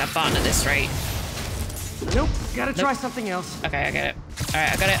to change that button at this rate. Nope, gotta try something else. Okay, I get it.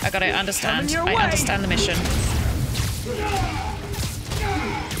 Alright, I got it. Understand. I understand the mission.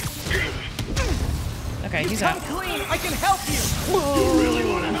 Okay, he's out. Come clean, I can help you. You really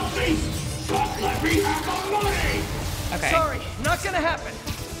want to help me? Just let me have my money. Okay. Sorry, not gonna happen.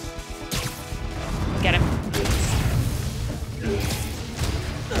 Get him.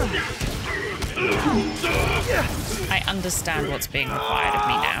 I understand what's being required of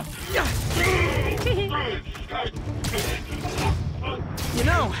me now. You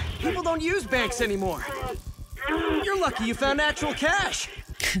know, people don't use banks anymore. You're lucky you found actual cash.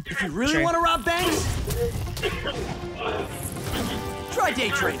 If you really want to rob banks, try day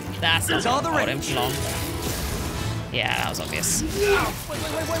trading. That's not all the hold him rage. for long. Yeah, that was obvious.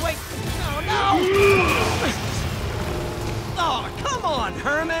 Wait. No. Oh, come on,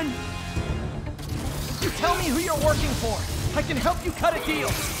 Herman. You tell me who you're working for. I can help you cut a deal.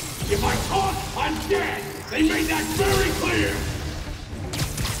 If I talk, I'm dead. They made that very clear.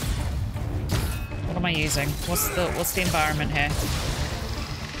 What am I using? What's the environment here?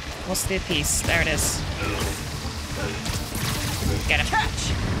 What's the piece? There it is. Get him.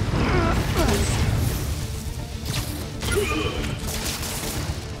 Catch.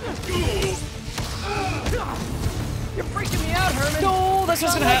 You're freaking me out, Herman. No, that's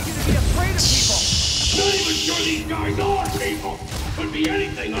what's gonna happen. You to be afraid of people. Not even sure these guys are people. Could be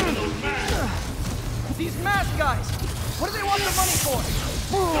anything under those masks. These mask guys. What do they want the money for?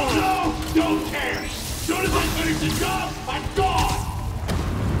 Don't know. Don't care. Soon as I finish the job, I'm gone.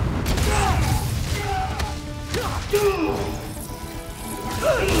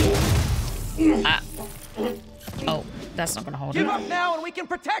 Oh, that's not gonna hold Give him. up now and we can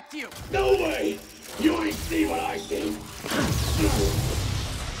protect you. No way. You ain't see what I see.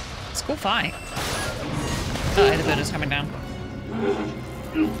 It's a cool fight. Oh, the building's coming down.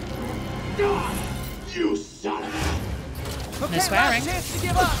 You son of a... Okay, No swearing. last chance to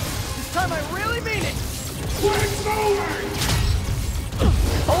give up. This time I really mean it. Quick moving!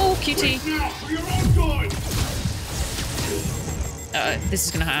 Oh, cutie. This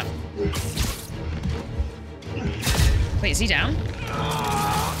is gonna hurt. Wait, is he down?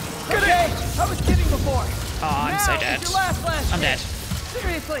 Okay, I was kidding before. Oh, I'm so dead. I'm dead.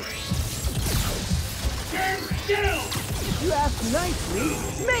 Seriously. If you ask nicely,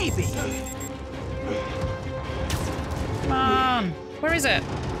 maybe. Come on. Where is it?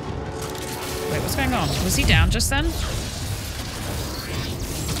 Wait, what's going on? Was he down just then?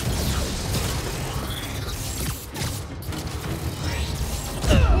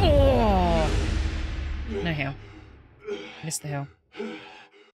 Oh. No heal. Missed the heal.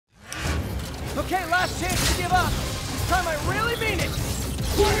 Okay, last chance to give up. This time I really mean it.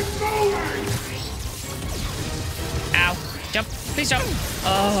 Ow. Jump. Please jump.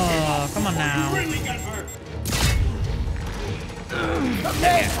 Oh, come on now.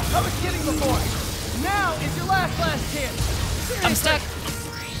 Okay, I was kidding before. Now is your last chance. Seriously. I'm stuck.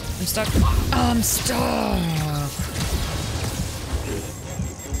 I'm stuck. Oh, I'm stuck.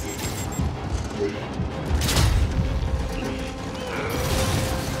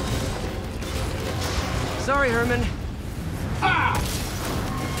 Sorry, Herman.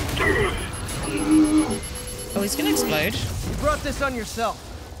 Oh, he's gonna explode. You brought this on yourself.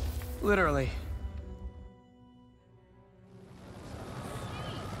 Literally.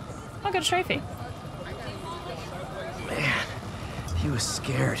 I got a trophy. Man, he was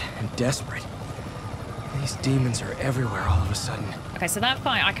scared and desperate. These demons are everywhere all of a sudden. Okay, so that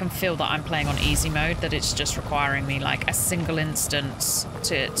fight, I can feel that I'm playing on easy mode, that it's just requiring me like a single instance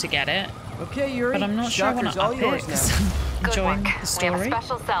to get it. Okay, Yuri. But I'm not sure I want to up it because I'm enjoying the story. We have a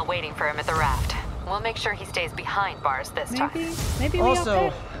special cell waiting for him at the raft. We'll make sure he stays behind bars this time. Maybe we also,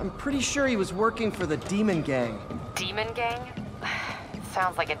 up it? I'm pretty sure he was working for the Demon Gang. Demon Gang?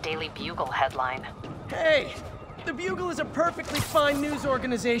 Sounds like a Daily Bugle headline. Hey, the Bugle is a perfectly fine news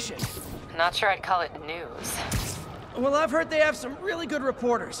organization. Not sure I'd call it news. Well, I've heard they have some really good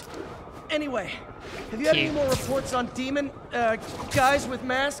reporters. Anyway, have you had any more reports on demon, guys with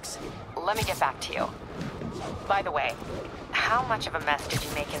masks? Let me get back to you. By the way, how much of a mess did you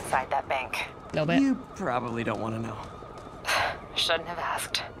make inside that bank? A little bit. You probably don't want to know. Shouldn't have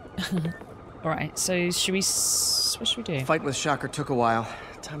asked. Alright, so should we... what should we do? Fight with Shocker took a while.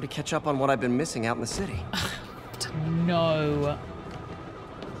 Time to catch up on what I've been missing out in the city. No.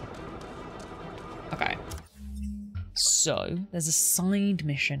 Okay. So, there's a side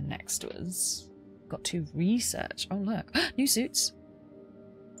mission next to us. Got to research. Oh, look. New suits.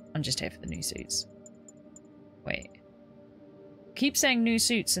 I'm just here for the new suits. Wait. Keep saying new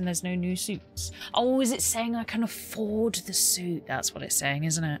suits and there's no new suits. Oh, is it saying I can afford the suit? That's what it's saying,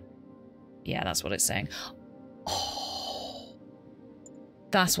 isn't it? Yeah, that's what it's saying. Oh.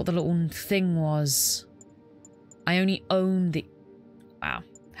 That's what the little thing was. I only own the... Wow.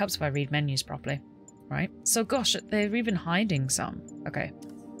 Helps if I read menus properly. Right? So, gosh, they're even hiding some. Okay.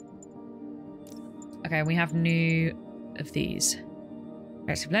 Okay, we have new of these.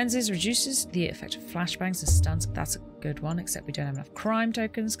 Corrective lenses reduces the effect of flashbangs and stuns. That's a good one, except we don't have enough crime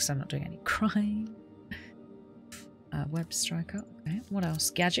tokens because I'm not doing any crime. Web striker. Okay, what else?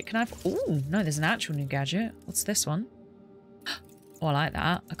 Gadget can I have? Oh, no, there's an actual new gadget. What's this one? Oh, I like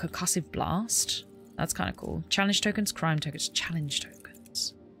that. A concussive blast. That's kind of cool. Challenge tokens, crime tokens, challenge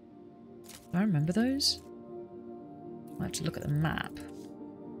tokens. Do I remember those? I have to look at the map.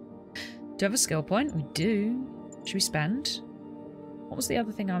 Do you have a skill point? We do. Should we spend? What was the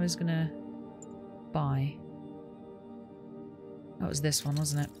other thing I was gonna buy? That was this one,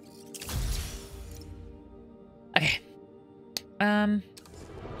 wasn't it? Okay.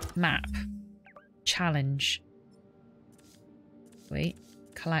 Map. Challenge. Wait.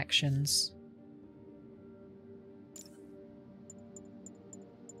 Collections.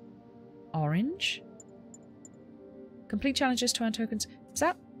 Orange. Complete challenges to earn tokens. Is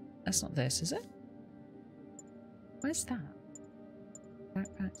that? That's not this, is it? Where's that?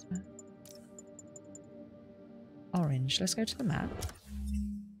 Backpacks, map. Orange. Let's go to the map.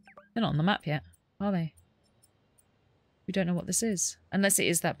 They're not on the map yet, are they? We don't know what this is. Unless it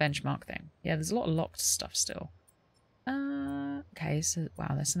is that benchmark thing. Yeah, there's a lot of locked stuff still. Okay, so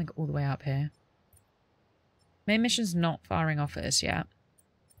wow, there's something all the way up here. Main mission's not firing off at us yet.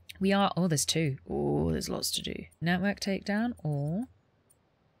 We are... Oh, there's two. Oh, there's lots to do. Network takedown or...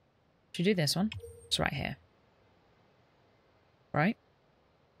 Should we do this one? It's right here. Right?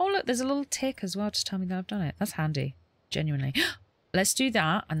 Oh, look, there's a little tick as well to tell me that I've done it. That's handy. Genuinely. Let's do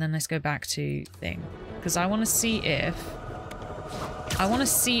that and then let's go back to thing. Because I want to see if...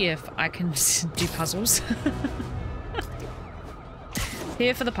 I can do puzzles.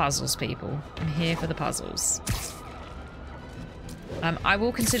 Here for the puzzles, people. I'm here for the puzzles. I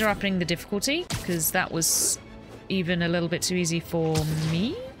will consider upping the difficulty, because that was even a little bit too easy for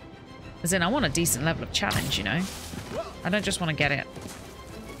me. As in, I want a decent level of challenge, you know? I don't just want to get it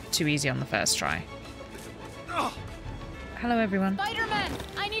too easy on the first try. Hello, everyone. Spider-Man,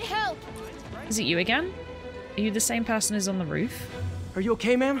 I need help. Is it you again? Are you the same person as on the roof? Are you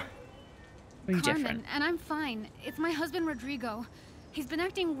okay, ma'am? Or are you Carmen, different? and I'm fine. It's my husband, Rodrigo. He's been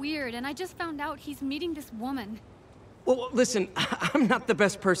acting weird, and I just found out he's meeting this woman. Well, listen, I'm not the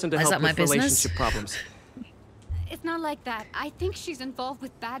best person to help with relationship problems. It's not like that. I think she's involved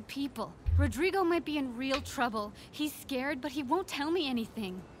with bad people. Rodrigo might be in real trouble. He's scared, but he won't tell me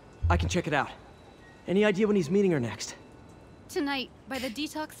anything. I can check it out. Any idea when he's meeting her next? Tonight, by the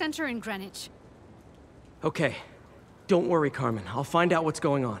detox center in Greenwich. Okay. Don't worry, Carmen. I'll find out what's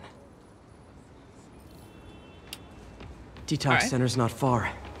going on. Detox center's not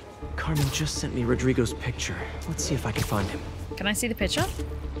far. Carmen just sent me Rodrigo's picture. Let's see if I can find him. Can I see the picture?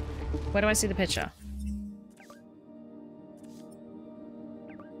 Where do I see the picture?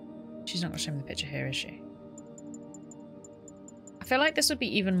 She's not going to show me the picture here, is she? I feel like this would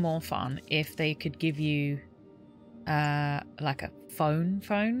be even more fun if they could give you like a phone,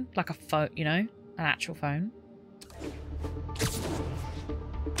 like a phone, you know, an actual phone.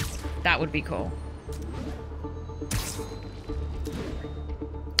 That would be cool.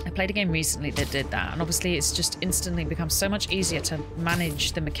 I played a game recently that did that, and obviously it's just instantly become so much easier to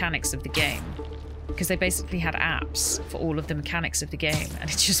manage the mechanics of the game, because they basically had apps for all of the mechanics of the game, and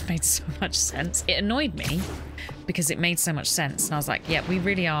it just made so much sense. It annoyed me because it made so much sense, and I was like, yeah, we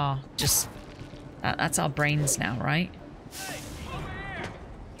really are just... that's our brains now, right?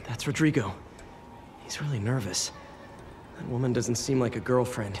 That's Rodrigo. He's really nervous. That woman doesn't seem like a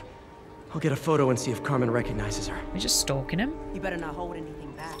girlfriend. I'll get a photo and see if Carmen recognizes her. We're just stalking him. You better not hold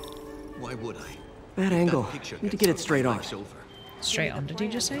anything back. Why would I? Bad angle. Need to get it straight on. Straight on, did you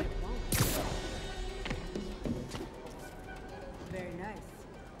just say? Very nice.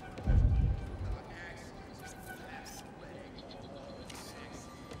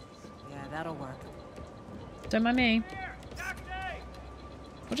 Yeah, that'll work. Don't mind me.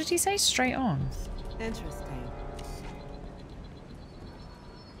 What did he say? Straight on. Interesting.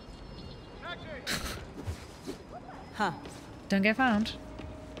 Huh. Don't get found.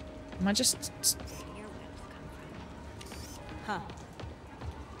 Am I just... Huh.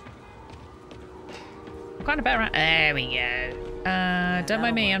 I'm kind of better at... There we go. Don't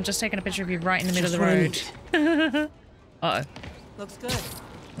mind me. I'm just taking a picture of you right in the middle of the road. Uh-oh. Looks good.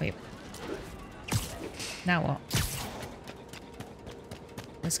 Wait. Now what?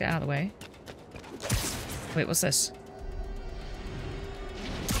 Let's get out of the way. Wait, what's this?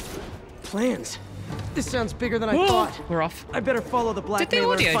 Plans. This sounds bigger than I thought. We're off. I better follow the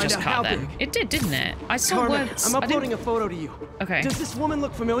blackmailer and find out how big. It did, didn't it? I saw Carmen, words. I'm uploading a photo to you. Okay. Does this woman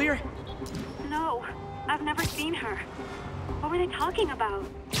look familiar? No, I've never seen her. What were they talking about?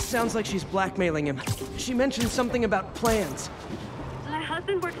 Sounds like she's blackmailing him. She mentioned something about plans. My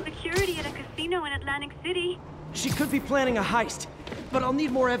husband works security at a casino in Atlantic City. She could be planning a heist, but I'll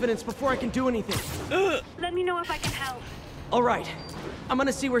need more evidence before I can do anything. Let me know if I can help. All right. I'm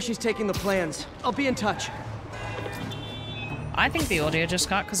gonna see where she's taking the plans. I'll be in touch. I think the audio just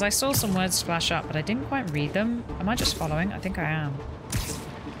cut because I saw some words flash up, but I didn't quite read them. Am I just following? I think I am.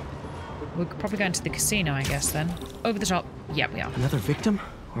 We're probably going to the casino, I guess, then. Over the top. Yep, we are. Another victim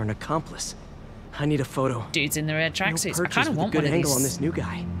or an accomplice? I need a photo. Dudes in the red tracksuits. I kind of want one of these. Good angle on these. this new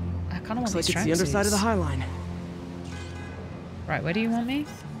guy. I kind of want Looks like these it's the underside of the High Line. Right, where do you want me?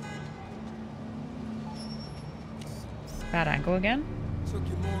 Bad angle again. Took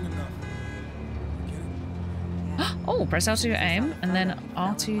you long enough. Oh, press L2 to aim, and then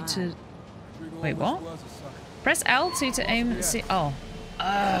R2 to... Wait, what? Press L2 to aim and see... Oh.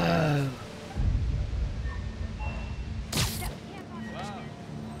 Oh.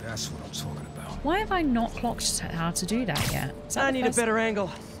 That's what I'm talking about. Why have I not clocked how to do that yet? I need a better angle.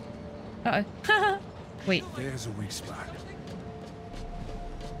 Uh-oh. Wait. There's a weak spot.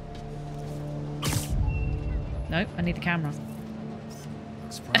 Nope, I need the camera.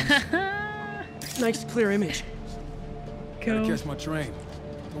 Nice clear image. Cool. Gotta catch my train.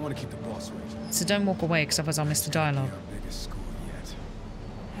 Don't want to keep the boss waiting. So don't walk away, because otherwise I'll miss the dialogue.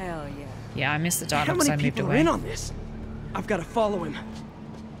 Hell yeah. Yeah, I missed the dialogue How because I many moved people away. are in on this? I've got to follow him.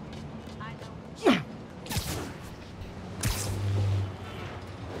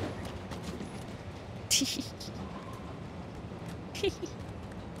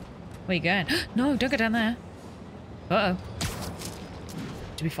 Where you going? No, don't go down there. Uh-oh.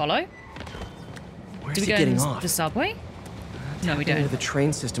 Do we follow? Where's Do we he go getting in off? the subway? No, we don't. The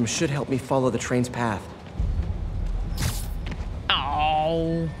train system should help me follow the train's path. Oh,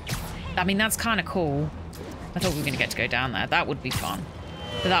 Oh, I mean, that's kind of cool. I thought we were going to get to go down there. That would be fun.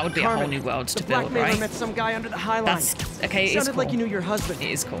 But that would be Carmen, a whole new world to the build, blackmailer right? met some guy under the High Line. That's okay. It Sounded is cool. like you knew your husband. It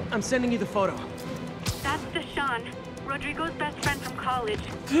is cool. I'm sending you the photo. That's Deshaun, Rodrigo's best friend from college.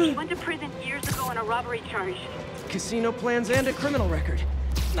 He went to prison years ago on a robbery charge. Casino plans and a criminal record.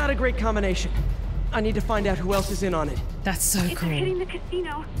 Not a great combination. I need to find out who else is in on it. That's so If cool. they're hitting the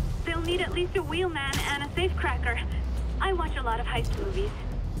casino, they'll need at least a wheelman and a safecracker. I watch a lot of heist movies.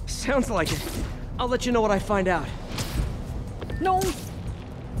 Sounds like it. I'll let you know what I find out. No.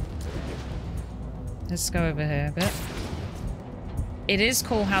 Let's go over here a bit. It is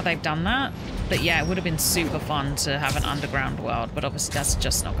cool how they've done that, but yeah, it would have been super fun to have an underground world, but obviously that's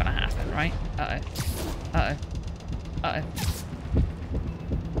just not going to happen, right? Uh-oh. Uh-oh. Uh-oh.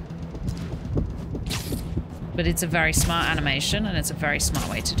 But it's a very smart animation, and it's a very smart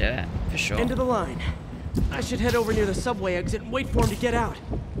way to do it, for sure. End of the line. I should head over near the subway exit and wait for him to get out.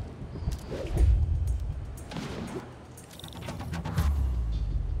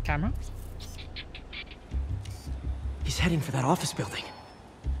 Camera? He's heading for that office building.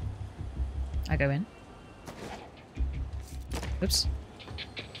 I go in. Oops.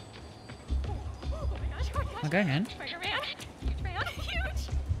 I'm going in.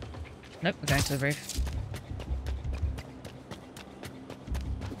 Nope, we're going to the roof.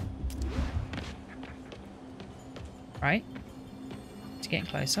 Right? Is he getting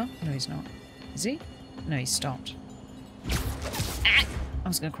closer? No, he's not. Is he? No, he's stopped. Ah! I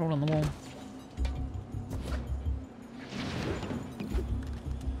was going to crawl on the wall.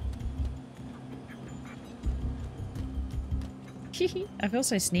 I feel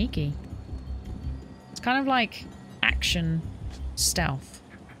so sneaky. It's kind of like action stealth.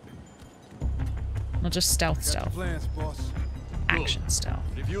 Not just stealth. Plans, boss. Action stealth.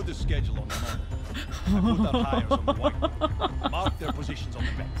 Review the schedule on the monitor. I put our hires on the white. Mark their positions on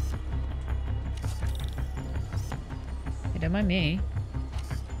the map. Hey, don't mind me.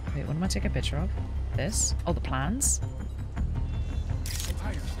 Wait, what am I taking a picture of? This? Oh, the plans?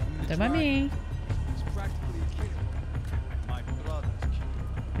 Don't mind me.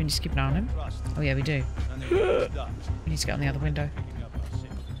 We need to keep an eye on him. Oh yeah, we do. We need to get on the other window.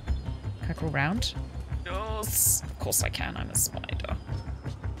 Can I crawl round? Yes. Of course I can. I'm a spider.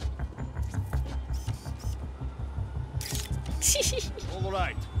 All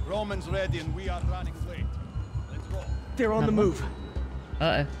right, Roman's ready and we are running late. Let's go. They're on the move.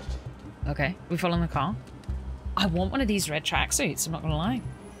 Uh-oh. Okay, we following the car. I want one of these red tracksuits, I'm not gonna lie.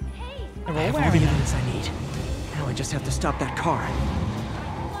 They're all I have all wearing the them. evidence I need. Now I just have to stop that car.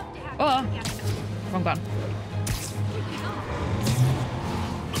 Oh! Wrong button.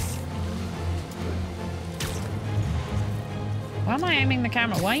 Why am I aiming the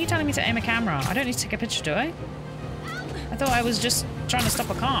camera? Why are you telling me to aim a camera? I don't need to take a picture, do I? I thought I was just trying to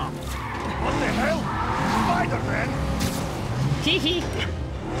stop a car. What the hell? Spider-Man? Hee hee.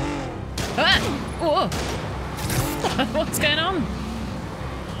 Ah! Whoa! What's going on?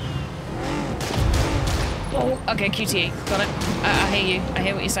 Oh, okay, QTE. Got it. I hear you. I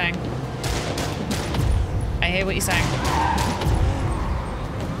hear what you're saying. I hear what you're saying.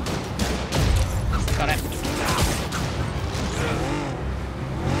 Got it.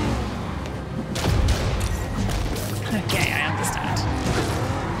 Okay, I understand.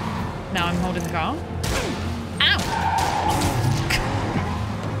 Now I'm holding the car. Ow!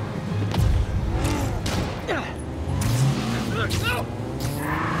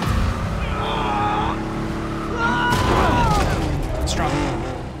 Strong.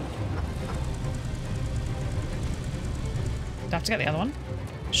 Do I have to get the other one?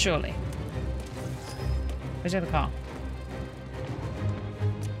 Surely. Where's the other car?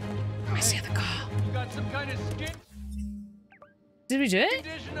 Where's the other car? You got some kind of skin Did we do it?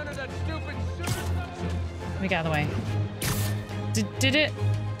 condition under that stupid suit? Let me get out of the way. Did it?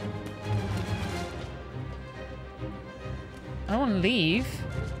 I don't want to leave.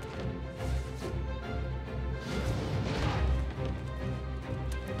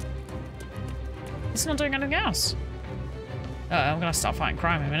 It's not doing anything else. I'm gonna start fighting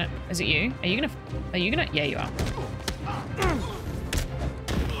crime in a minute. Is it you? Are you gonna? Yeah, you are.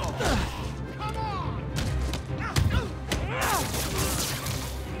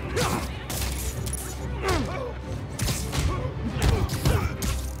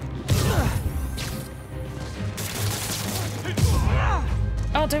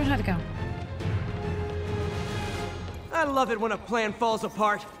 Oh, don't hurt the girl. I love it when a plan falls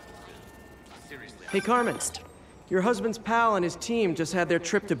apart. Hey, Carmen. Your husband's pal and his team just had their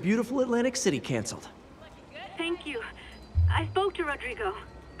trip to beautiful Atlantic City canceled. Thank you. I spoke to Rodrigo.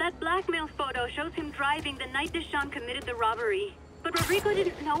 That blackmail photo shows him driving the night Deshaun committed the robbery. But But Rodrigo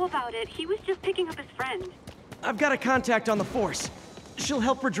didn't know about it. He was just picking up his friend. I've got a contact on the force. She'll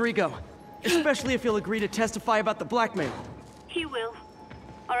help Rodrigo, especially if he'll agree to testify about the blackmail. He will.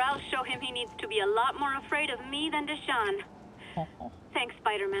 Or I'll show him he needs to be a lot more afraid of me than Deshaun. Thanks,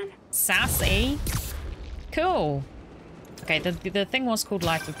 Spider-Man. Sassy. Cool. Okay, the thing was called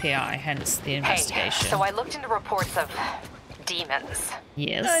Life of PI, hence the investigation. Hey, so I looked into reports of demons.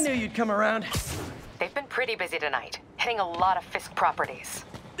 Yes. I knew you'd come around. They've been pretty busy tonight, hitting a lot of Fisk properties.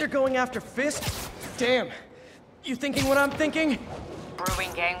 They're going after Fisk? Damn. You thinking what I'm thinking?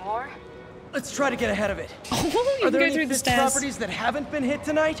 Brewing gang war? Let's try to get ahead of it. You Are there go any through the Fisk stairs. properties that haven't been hit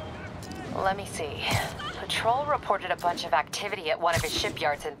tonight? Let me see. Patrol reported a bunch of activity at one of his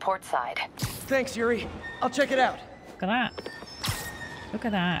shipyards in Portside. Thanks, Yuri. I'll check it out. Look at that. Look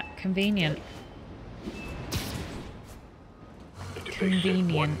at that. Convenient.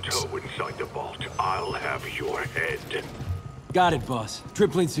 Convenient. One toe inside the vault, I'll have your head. Got it, boss.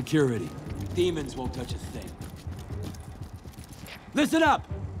 Tripling security. Demons won't touch a thing. Listen up!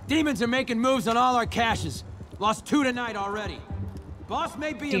 Demons are making moves on all our caches. Lost 2 tonight already. Boss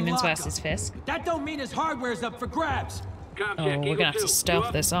may be in Demons lockup, versus Fisk. but that don't mean his hardware's up for grabs. Oh, we're gonna have to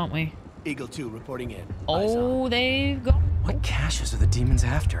stealth this, aren't we? Eagle 2 reporting in. Oh, they've got... What caches are the demons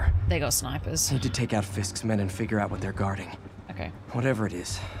after? They got snipers. Need to take out Fisk's men and figure out what they're guarding. Okay. Whatever it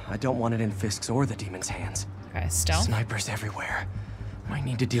is, I don't want it in Fisk's or the demons' hands. Okay, stealth. Snipers everywhere. Might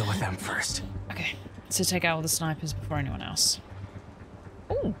need to deal with them first. Okay, so take out all the snipers before anyone else.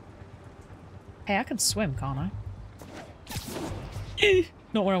 Ooh. Hey, I can swim, can't I?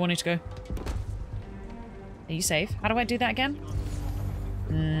 Not where I wanted to go. Are you safe? How do I do that again?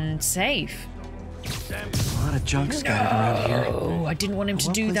 Safe. A lot of junk scattered around here. Oh, I didn't want him to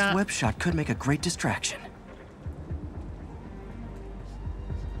do that. Web shot could make a great distraction.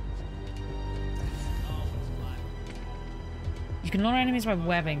 You can lure enemies by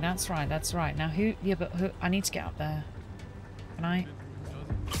webbing. That's right. That's right. Now who? Yeah, but who? I need to get up there. Can I?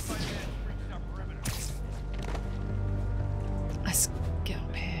 Let's get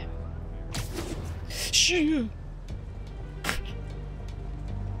up here. Shoo!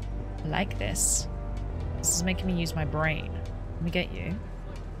 I like this. This is making me use my brain. Let me get you.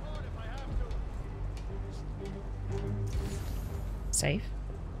 Safe.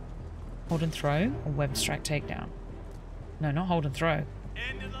 Hold and throw or web strike takedown. No, not hold and throw.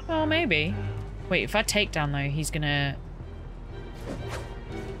 Well, maybe. Wait, if I take down though, he's gonna...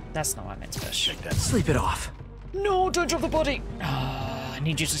 That's not what I meant to push. Sleep it off. No, don't drop the body. Oh, I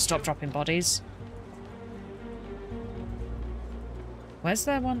need you to stop dropping bodies. Where's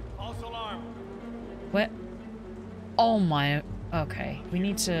that one? Where? Oh my... Okay, we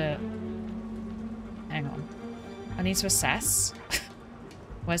need to... Hang on. I need to assess.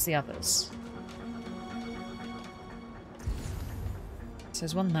 Where's the others? So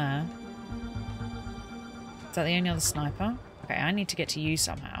there's one there. Is that the only other sniper? Okay, I need to get to you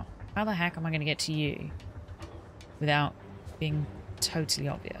somehow. How the heck am I going to get to you without being totally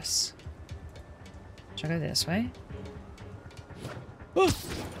obvious? Should I go this way? Oh!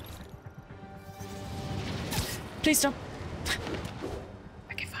 Please stop.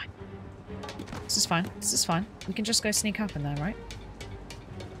 Okay, fine. This is fine. This is fine. We can just go sneak up in there, right?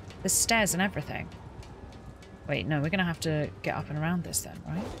 There's stairs and everything. Wait, no, we're gonna have to get up and around this then,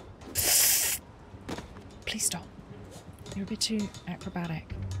 right? Please stop. You're a bit too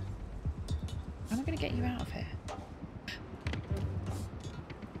acrobatic. How am I gonna get you out of here?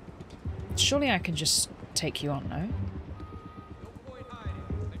 Surely I can just take you on, no?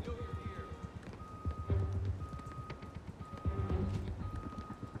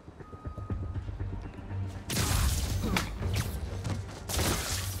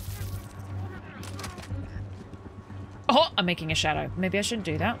 Oh, I'm making a shadow. Maybe I shouldn't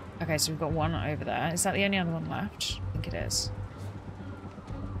do that. Okay, so we've got one over there. Is that the only other one left? I think it is.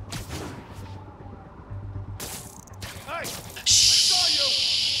 Hey! Shh!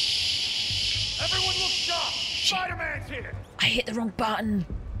 Everyone look sharp! Spider-Man's here! I hit the wrong button.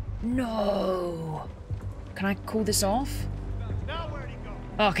 No. Can I call this off? Now where'd he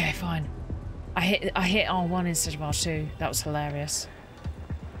go? Okay, fine. I hit R1 instead of R2. That was hilarious.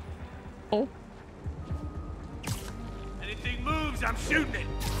 Oh. Anything moves, I'm shooting it!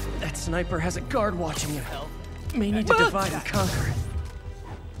 That sniper has a guard watching him. May need to divide and conquer.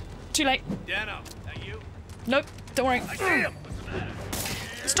 Too late. Dano, that you? Nope, don't worry. I see him!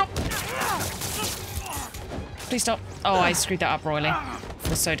 Stop! Please stop. Oh, I screwed that up royally.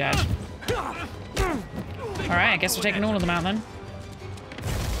 We're so dead. Alright, I guess we're taking all of them out then.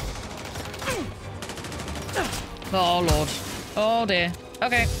 Oh, Lord. Oh, dear.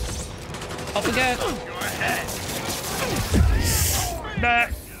 Okay. Off we go. I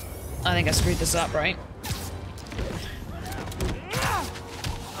think I screwed this up, right?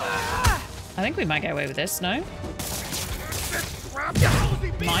 I think we might get away with this, no?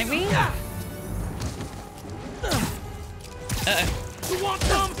 Might we? Uh-oh.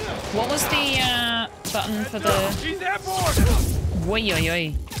 What was the button for the... Woi, oi,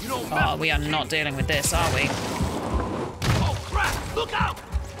 oi. Oh, we are not dealing with this, are we? Oh crap! Look out!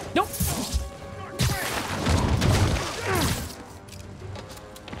 Nope.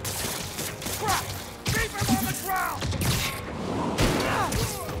 Keep him on the ground!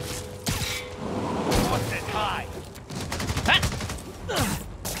 What's it high?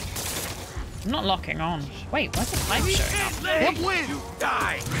 I'm not locking on. Wait, why's the pipe showing up? Let him win! You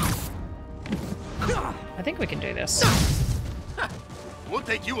die! I think we can do this. We'll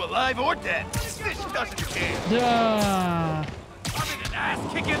take you alive or dead. This doesn't care. I'm in an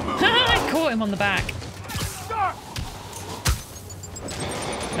ass-kicking mood. I caught him on the back.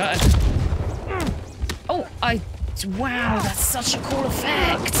 Oh, wow, that's such a cool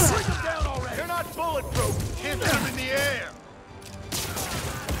effect. They're not bulletproof. Can't put them in the air.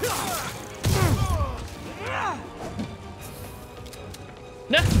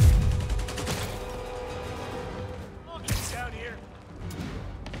 No. Down here.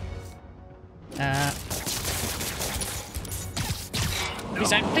 Please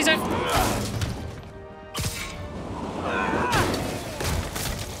don't. Please don't.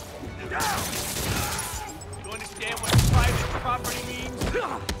 You understand what private property means?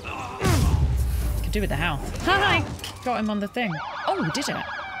 Could do with the health. Hi! Got him on the thing. Oh, we did it.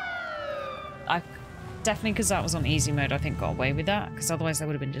 I definitely, because that was on easy mode, I think got away with that. Because otherwise there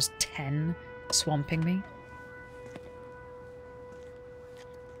would have been just 10 swamping me.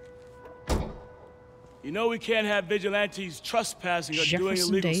 You know we can't have vigilantes trespassing or doing Jefferson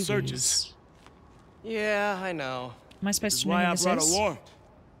illegal Davies. searches. Yeah, I know. Am I supposed That's to know why who I this brought is? a warrant.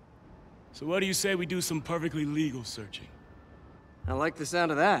 So what do you say we do some perfectly legal searching? I like the sound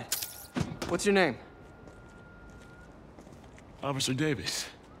of that. What's your name? Officer Davis.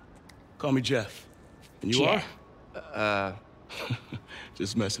 Call me Jeff. And you Jeff. are?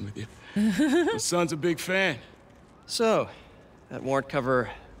 Just messing with you. My son's a big fan. So, that warrant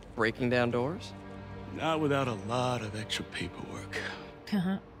cover breaking down doors? Not without a lot of extra paperwork.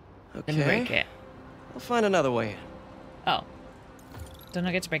 Okay. Okay. Then break it. I'll find another way in. Oh. Don't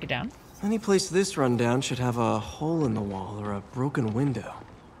I get to break it down? Any place this rundown should have a hole in the wall or a broken window.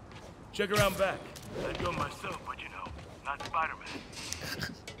 Check around back. I'd go myself, but you know, not Spider-Man.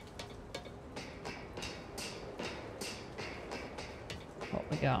 What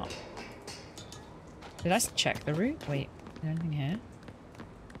we got? Did I check the route? Wait, is there anything here?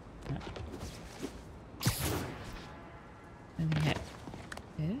 No. Anything here?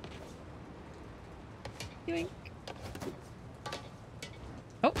 Here? Yoink.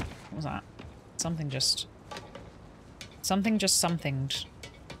 Oh, what was that? Something just somethinged.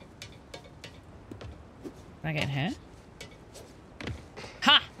 Can I get in here?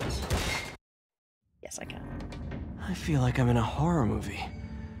 Ha! Yes, I can. I feel like I'm in a horror movie.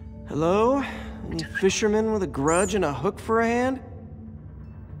 Hello? Any fisherman with a grudge and a hook for a hand?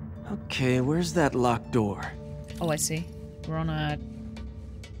 Okay, where's that locked door? Oh, I see. We're on a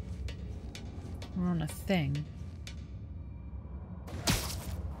thing.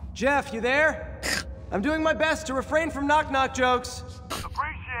 Jeff, you there? I'm doing my best to refrain from knock-knock jokes.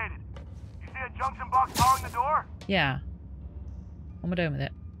 Appreciate it. You see a junction box powering the door? Yeah. What am I doing with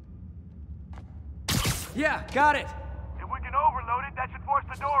it? Yeah, got it. If we can overload it, that should force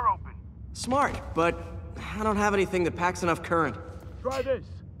the door open. Smart, but I don't have anything that packs enough current. Try this.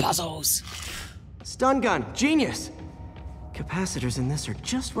 Puzzles. Stun gun, genius. Capacitors in this are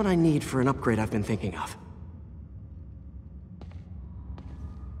just what I need for an upgrade I've been thinking of.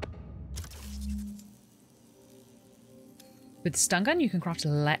 With stun gun, you can craft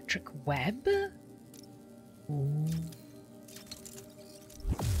electric web. Ooh.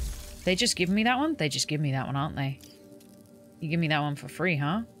 They just give me that one? They just give me that one, aren't they? You give me that one for free,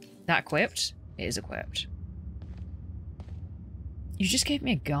 huh? That equipped? It is equipped. You just gave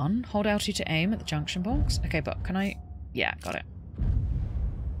me a gun? Hold L2 to aim at the junction box? Okay, but can I... Yeah, got it.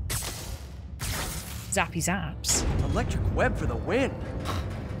 Zappy zaps. Electric web for the win.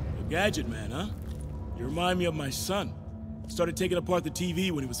 A gadget man, huh? You remind me of my son. Started taking apart the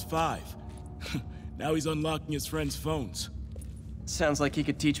TV when he was 5. Now he's unlocking his friends' phones. Sounds like he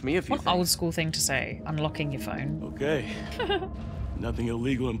could teach me a few What things. old school thing to say? Unlocking your phone. Okay. Nothing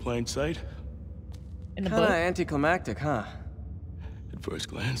illegal in plain sight? In the Kinda book. anticlimactic, huh? At first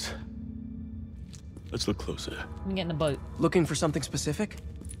glance. Let's look closer. You get in the boat. Looking for something specific?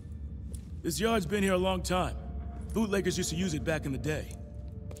 This yard's been here a long time. Bootleggers used to use it back in the day.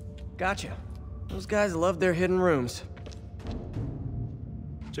 Gotcha. Those guys love their hidden rooms.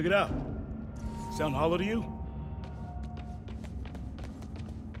 Check it out. Sound hollow to you?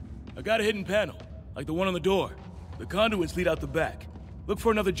 I got a hidden panel, like the one on the door. The conduits lead out the back. Look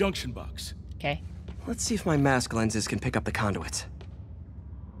for another junction box. Okay. Let's see if my mask lenses can pick up the conduits.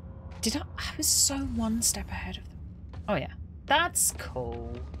 I was so one step ahead of them. Oh yeah. That's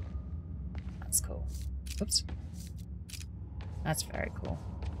cool. That's cool. Oops. That's very cool.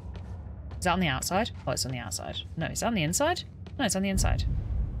 Is that on the outside? Oh, it's on the outside. No, is that on the inside? No, it's on the inside.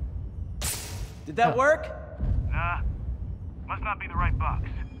 Did that work? Nah. Must not be the right box.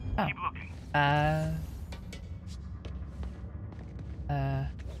 Oh. Keep looking.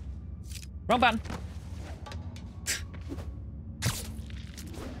 Wrong button.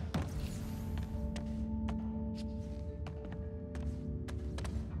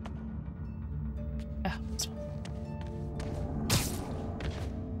 Oh, that's one.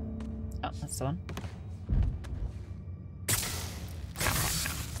 Oh, that's the one.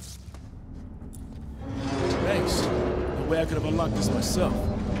 Thanks. No way I could have unlocked this myself.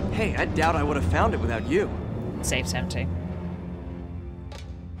 Hey, I doubt I would have found it without you. Safe's empty.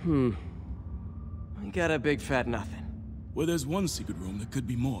 We got a big fat nothing. Well, there's one secret room. There could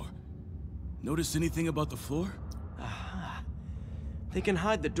be more. Notice anything about the floor? Aha. They can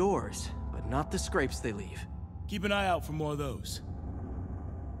hide the doors, but not the scrapes they leave. Keep an eye out for more of those.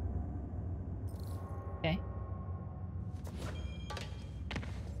 Okay.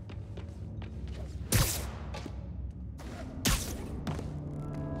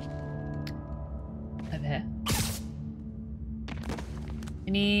 Over here.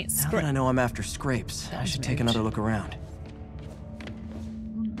 Any Now that I know I'm after scrapes, I should take another look around.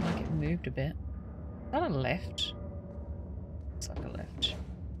 Like it moved a bit. Is that a lift? Looks like a lift.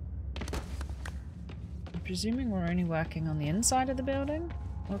 I'm presuming we're only working on the inside of the building?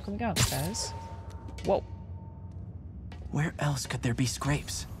 Or can we go upstairs? Whoa. Where else could there be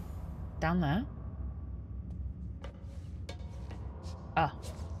scrapes? Down there? Ah.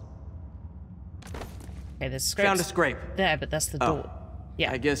 Okay, there's scrapes. Found a scrape. There, but that's the door.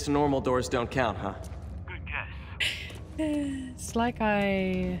 Yeah. I guess normal doors don't count, huh? Good guess. It's like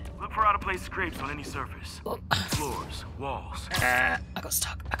I... Look for out-of-place scrapes on any surface. Floors, walls. I got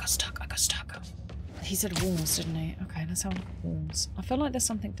stuck. He said walls, didn't he? Okay, let's have a look at walls. I feel like there's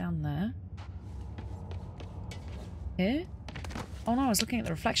something down there. Here? Oh no, I was looking at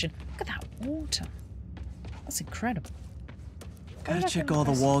the reflection. Look at that water. That's incredible. Gotta check all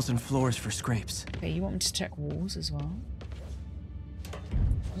the walls and floors for scrapes. Okay, you want me to check walls as well?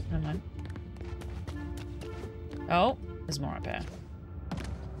 Oh, never mind. Oh, there's more up here.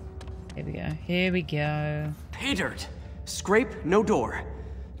 Here we go. Here we go. Pay dirt. Scrape, no door.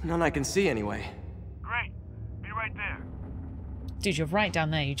 None I can see anyway. Great. Be right there. Dude, you're right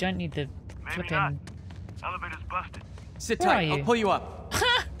down there. You don't need the Maybe not. Elevator's busted. Sit Where tight. are I'll you? pull you up.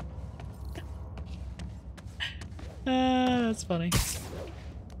 That's funny.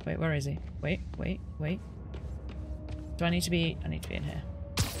 Wait, where is he? Wait. Do I need to be... I need to be in here.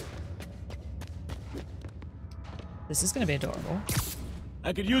 This is going to be adorable.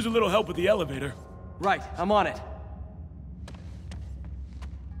 I could use a little help with the elevator. Right, I'm on it.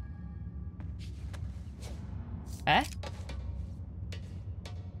 Eh?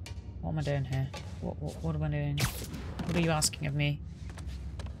 What am I doing here? What am I doing? What are you asking of me?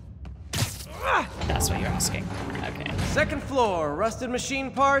 That's what you're asking. Okay. Second floor, rusted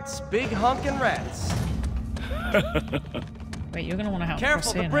machine parts, big honkin' rats. Wait, you're gonna want to help.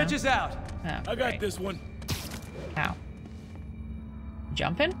 Careful, the bridge is out. Oh, I got this one. How?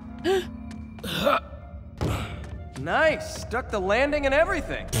 Jumping? Nice, stuck the landing and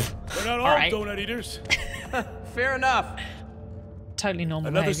everything. We're not all right. donut eaters. Fair enough. Totally normal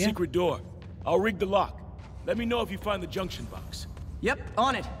Another behavior. secret door. I'll rig the lock. Let me know if you find the junction box. Yep,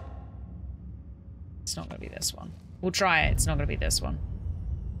 on it. It's not gonna be this one. We'll try it. It's not gonna be this one.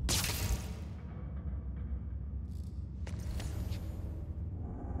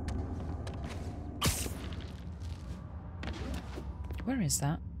 Where is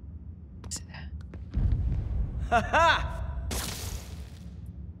that? Is it there? Ha ha!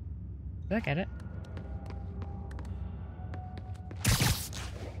 Did I get it?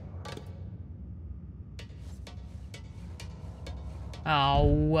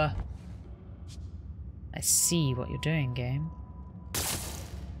 Oh. I see what you're doing, game.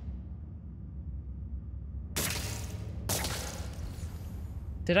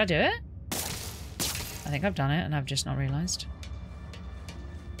 Did I do it? I think I've done it and I've just not realized.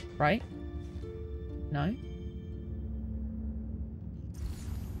 Right? No?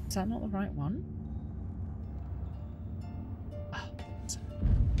 Is that not the right one?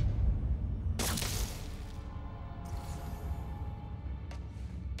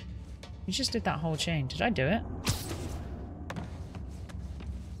 You just did that whole chain. Did I do it?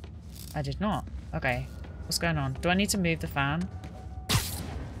 I did not. Okay. What's going on? Do I need to move the fan?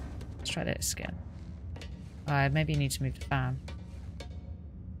 Let's try this again. Maybe you need to move the fan.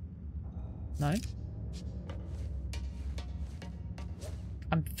 No?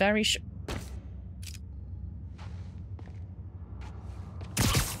 I'm very sure.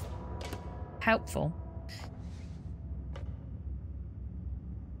 Helpful.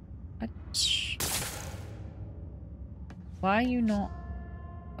 Why are you not?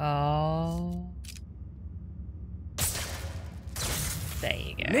 Oh. There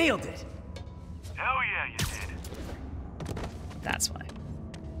you go. Nailed it. Hell yeah, you did. That's why.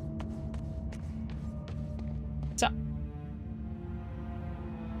 So.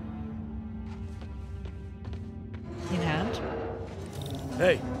 In hand.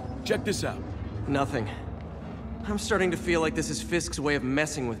 Hey, check this out. Nothing. I'm starting to feel like this is Fisk's way of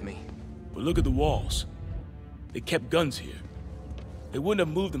messing with me. But look at the walls. They kept guns here. They wouldn't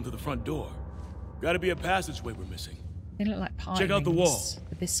have moved them to the front door. Gotta be a passageway we're missing. They look like pie Check out the rings, wall.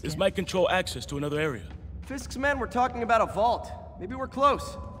 the biscuit. This might control access to another area. Fisk's men were talking about a vault. Maybe we're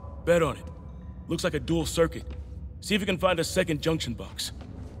close. Bet on it. Looks like a dual circuit. See if you can find a second junction box.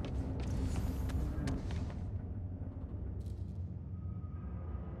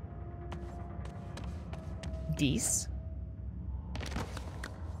 These.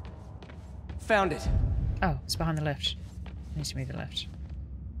 Found it. Oh, it's behind the lift. I need to move the lift.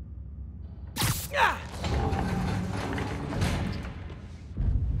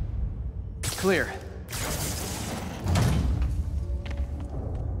 Clear.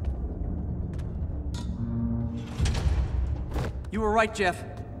 You were right, Jeff.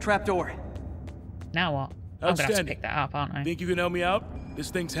 Trapdoor. Now what? I'm gonna have to pick that up, aren't I? Think you can help me out? This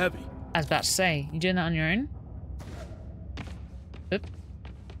thing's heavy. I was about to say, you doing that on your own? Oop.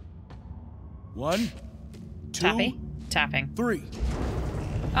 1, 2, tapping. 3.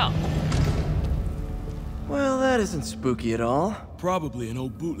 Oh. Well, that isn't spooky at all. Probably an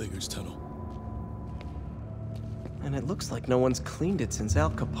old bootlegger's tunnel. And it looks like no one's cleaned it since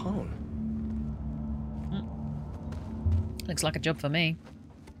Al Capone. Looks like a job for me.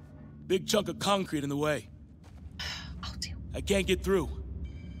 Big chunk of concrete in the way. Oh, dear. I can't get through.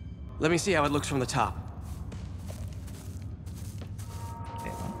 Let me see how it looks from the top.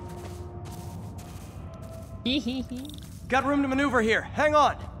 Got room to maneuver here. Hang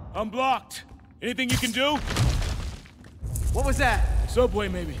on. I'm blocked. Anything you can do? What was that? Subway,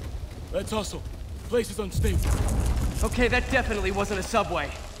 maybe. Let's hustle. Place is unstable. Okay, that definitely wasn't a subway.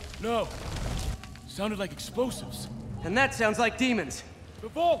 No. Sounded like explosives. And that sounds like demons. The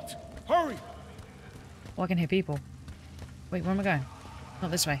vault! Hurry! Oh, I can hear people. Wait, where am I going? Not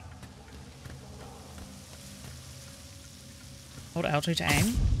this way. Hold L2 to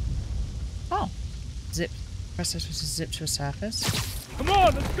aim. Oh. Zip. Press this to zip to a surface. Come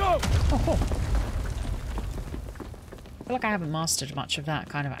on, let's go! Oh, cool. I feel like I haven't mastered much of that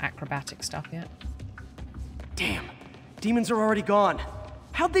kind of acrobatic stuff yet. Damn. Demons are already gone.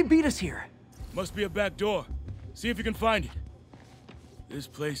 How'd they beat us here? Must be a back door. See if you can find it. This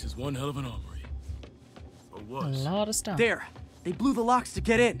place is one hell of an armory. Or was. A lot of stuff. There. They blew the locks to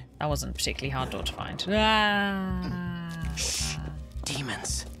get in. That wasn't a particularly hard door to find. Ah. Shh.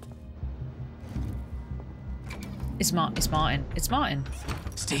 Demons. It's Martin. It's Martin.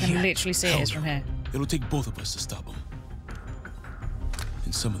 Stay here. I can literally see it from here. It'll take both of us to stop them.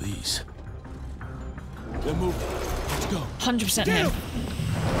 And some of these. They're moving. Let's go. 100% him.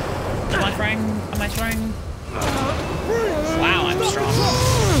 Am I throwing? Am I throwing? Wow, I'm strong.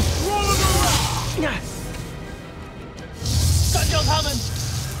 Gunshot coming.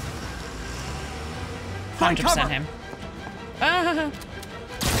 100% him. Ah.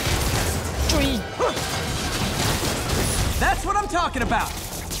 That's what I'm talking about.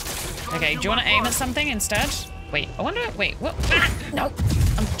 Okay, do you want to aim at something instead? Wait, I wonder. Wait, what? Ah, no,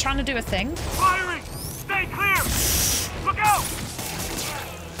 I'm trying to do a thing. Firing! Stay clear! Look out!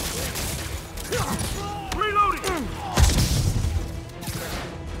 Reloading!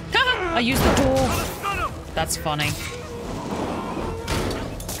 I used the door. That's funny.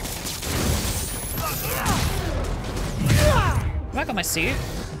 Have I got my suit?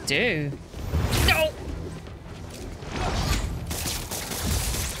 I do. No!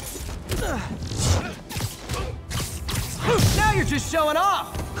 Now you're just showing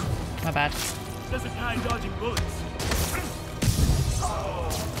off. My bad. There's a guy dodging bullets.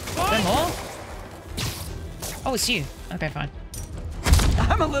 Is there more? Oh, it's you. Okay, fine.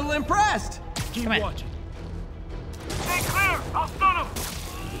 I'm a little impressed. Keep Come watching. Stay clear! I'll stun him!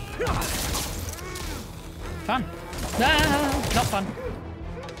 Fun. Ah, not fun.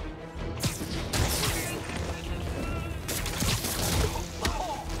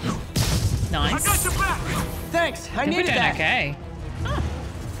 Thanks. I think we're needed doing that. okay. Oh.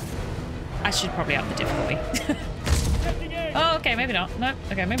 I should probably up the difficulty. Oh, okay, maybe not. No,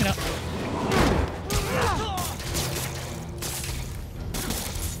 okay, maybe not.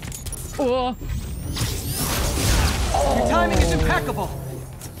 Oh. Your timing is impeccable.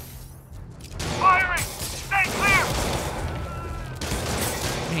 Firing! Stay clear!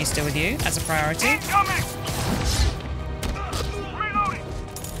 We need to deal with you as a priority. Incoming!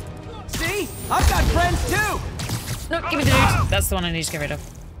 See? I've got friends too! No, give me the dude. That's the one I need to get rid of.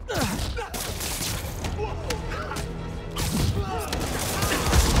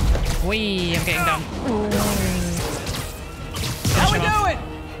 Wee, I'm getting done. How we doing?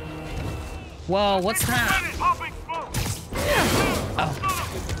 Whoa, what's that? Oh.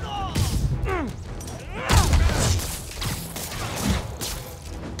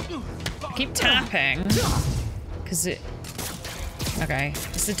 I keep tapping. Because it... Okay.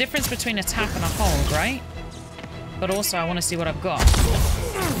 It's the difference between a tap and a hold, right? But also I want to see what I've got.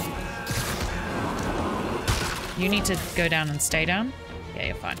 You need to go down and stay down. Yeah,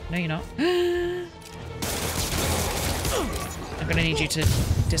 you're fine. No, you're not. I'm gonna need you to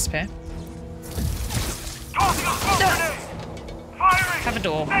disappear. Have a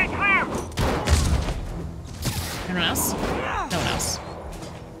door. Anyone else? No one else.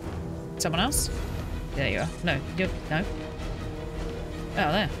 Someone else? There you are. No, you're... No.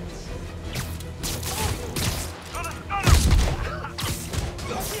 Oh, there.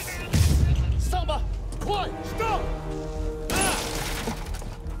 Samba! What? Stop!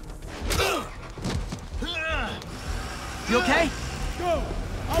 You okay? Go!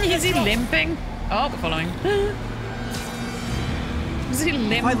 Is he limping? Oh, we're following. Is he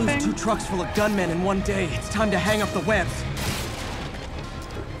limping? If I lose 2 trucks full of gunmen in one day, it's time to hang up the webs.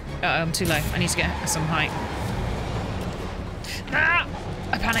 Uh-oh, I'm too low. I need to get some height. Ah!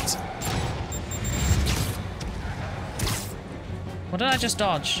 I panicked. What did I just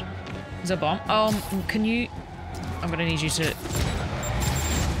dodge? Is there a bomb? Can you... I'm gonna need you to...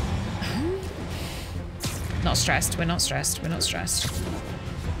 Not stressed. We're not stressed. We're not stressed.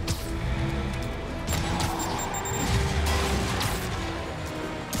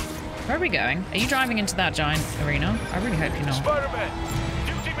 Where are we going? Are you driving into that giant arena? I really hope you're not. Spider-Man!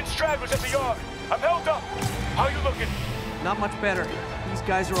 Few demon stragglers at the yard. I'm held up. How you looking? Not much better. These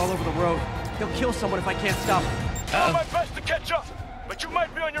guys are all over the road. They'll kill someone if I can't stop them. I'll my best to catch up, but you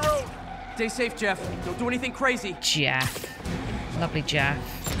might be on your own. Stay safe, Jeff. Don't do anything crazy. Jeff. Lovely Jeff.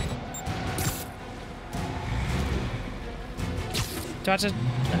 Do I have to...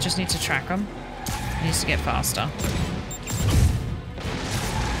 I just need to track him. He needs to get faster.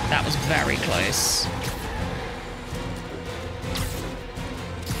 That was very close.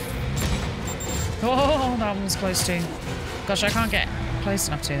 Oh, that one was close too. Gosh, I can't get close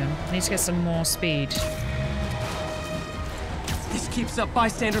enough to them. I need to get some more speed. This keeps up,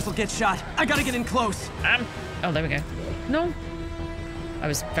 bystanders will get shot. I gotta get in close. Oh, there we go. No. I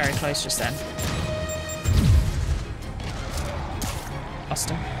was very close just then. Lost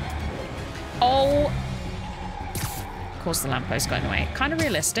him. Oh. Of course the lamppost got in the way. Kind of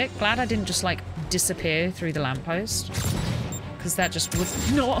realistic. Glad I didn't just like disappear through the lamppost. Because that just would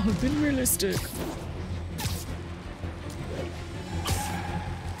not have been realistic.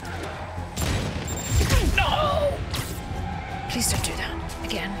 No! Please don't do that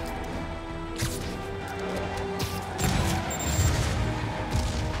again.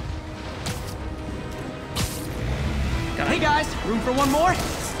 Hey guys, room for one more?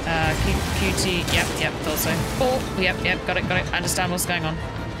 QT, yep, thought so. Oh, yep, got it. I understand what's going on.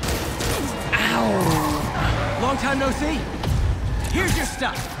 Ow! Long time no see. Here's your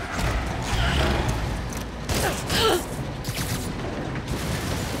stuff.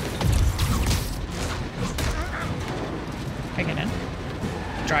 Bring it in.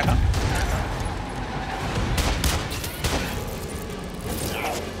 Driver.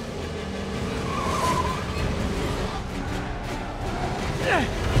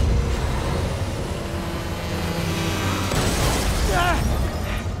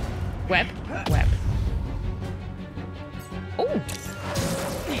 Web. Oh,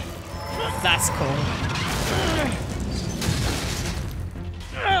 that's cool.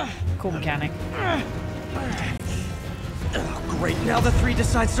 Cool mechanic. Oh, great. Now the 3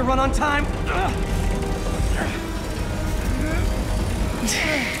 decides to run on time.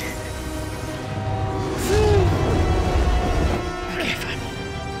 Okay, fine.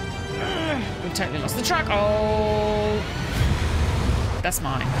 We totally lost the track. Oh. That's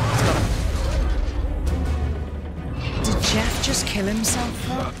mine. It's got him. Did Jeff just kill himself?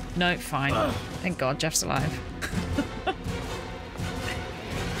 No, fine. Thank God Jeff's alive.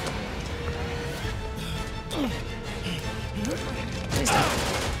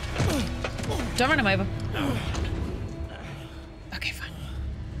 Don't run him over. Okay, fine.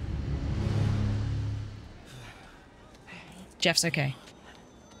 Jeff's okay.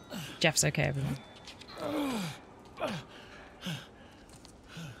 Jeff's okay, everyone.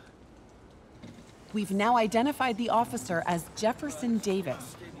 We've now identified the officer as Jefferson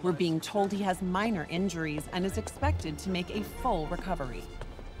Davis. We're being told he has minor injuries and is expected to make a full recovery.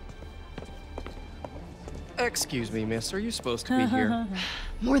 Excuse me, miss. Are you supposed to be here?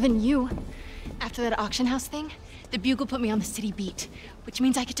 More than you. After that auction house thing, the Bugle put me on the city beat, which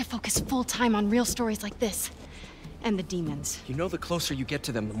means I get to focus full time on real stories like this. And the demons. You know the closer you get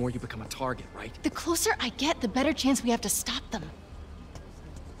to them, the more you become a target, right? The closer I get, the better chance we have to stop them.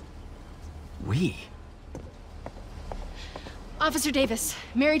 We? Officer Davis,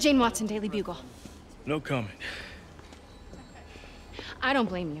 Mary Jane Watson, Daily Bugle. No comment. I don't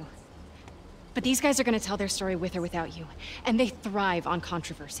blame you. But these guys are gonna tell their story with or without you, and they thrive on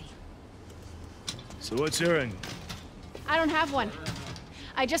controversy. So what's your angle? I don't have one.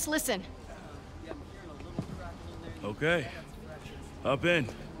 I just listen. Okay. Hop in.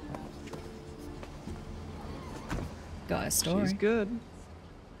 Got a story. She's good.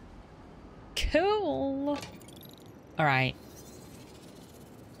 Cool. All right.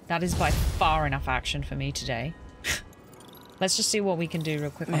 That is by far enough action for me today. Let's just see what we can do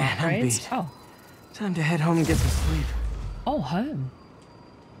real quick on upgrades. Oh. Time to head home and get some sleep. Oh, home.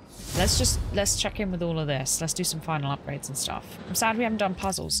 Let's check in with all of this. Let's do some final upgrades and stuff. I'm sad we haven't done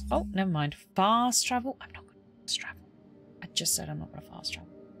puzzles. Oh, never mind. Fast travel. I'm not going to fast travel. I just said I'm not going to fast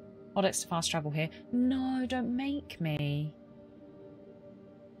travel. Oh, let's fast travel here. No, don't make me.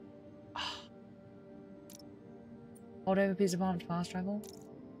 Oh. Hold over piece of arm to fast travel.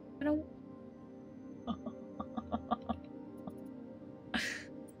 I don't.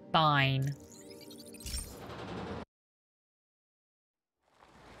 Fine.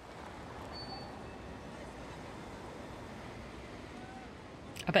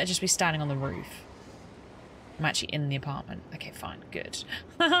 I better just be standing on the roof. I'm actually in the apartment. Okay, fine, good.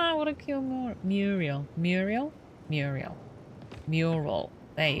 Haha, what a cool mural. Mural? Mural. Mural.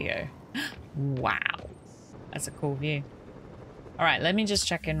 There you go. Wow. That's a cool view. Alright, let me just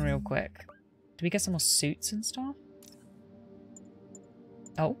check in real quick. Do we get some more suits and stuff?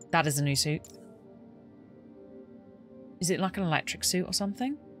 Oh, that is a new suit. Is it like an electric suit or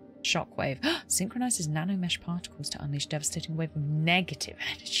something? Shockwave. Synchronizes nanomesh particles to unleash devastating wave of negative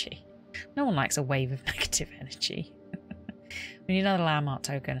energy. No one likes a wave of negative energy. We need another landmark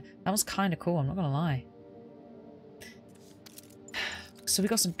token. That was kind of cool, I'm not going to lie. So we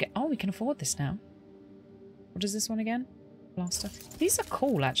got some... Oh, we can afford this now. What is this one again? Blaster. These are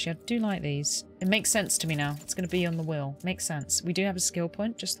cool, actually. I do like these. It makes sense to me now. It's going to be on the wheel. Makes sense. We do have a skill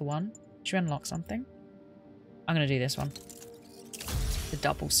point, just the one. Should we unlock something? I'm going to do this one. The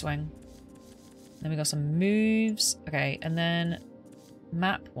double swing. Then we got some moves. Okay, and then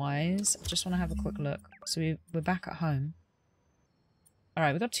map-wise, I just want to have a quick look. So we're back at home.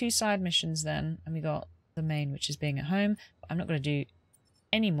 Alright, we've got 2 side missions then, and we got the main, which is being at home. But I'm not going to do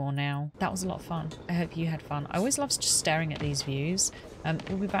any more now. That was a lot of fun. I hope you had fun. I always love just staring at these views.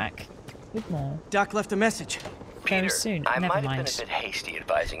 We'll be back with more. Doc left a message. Peter, very soon. I Never might mind. have been a bit hasty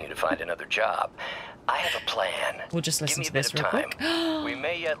advising you to find another job. I have a plan. We'll just listen to this real quick. We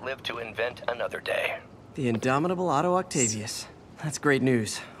may yet live to invent another day. The indomitable Otto Octavius. That's great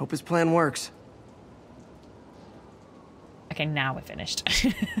news. Hope his plan works. Okay, now we're finished.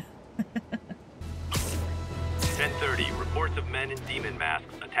 10:30. Reports of men in demon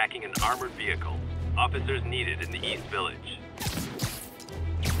masks attacking an armored vehicle. Officers needed in the East Village.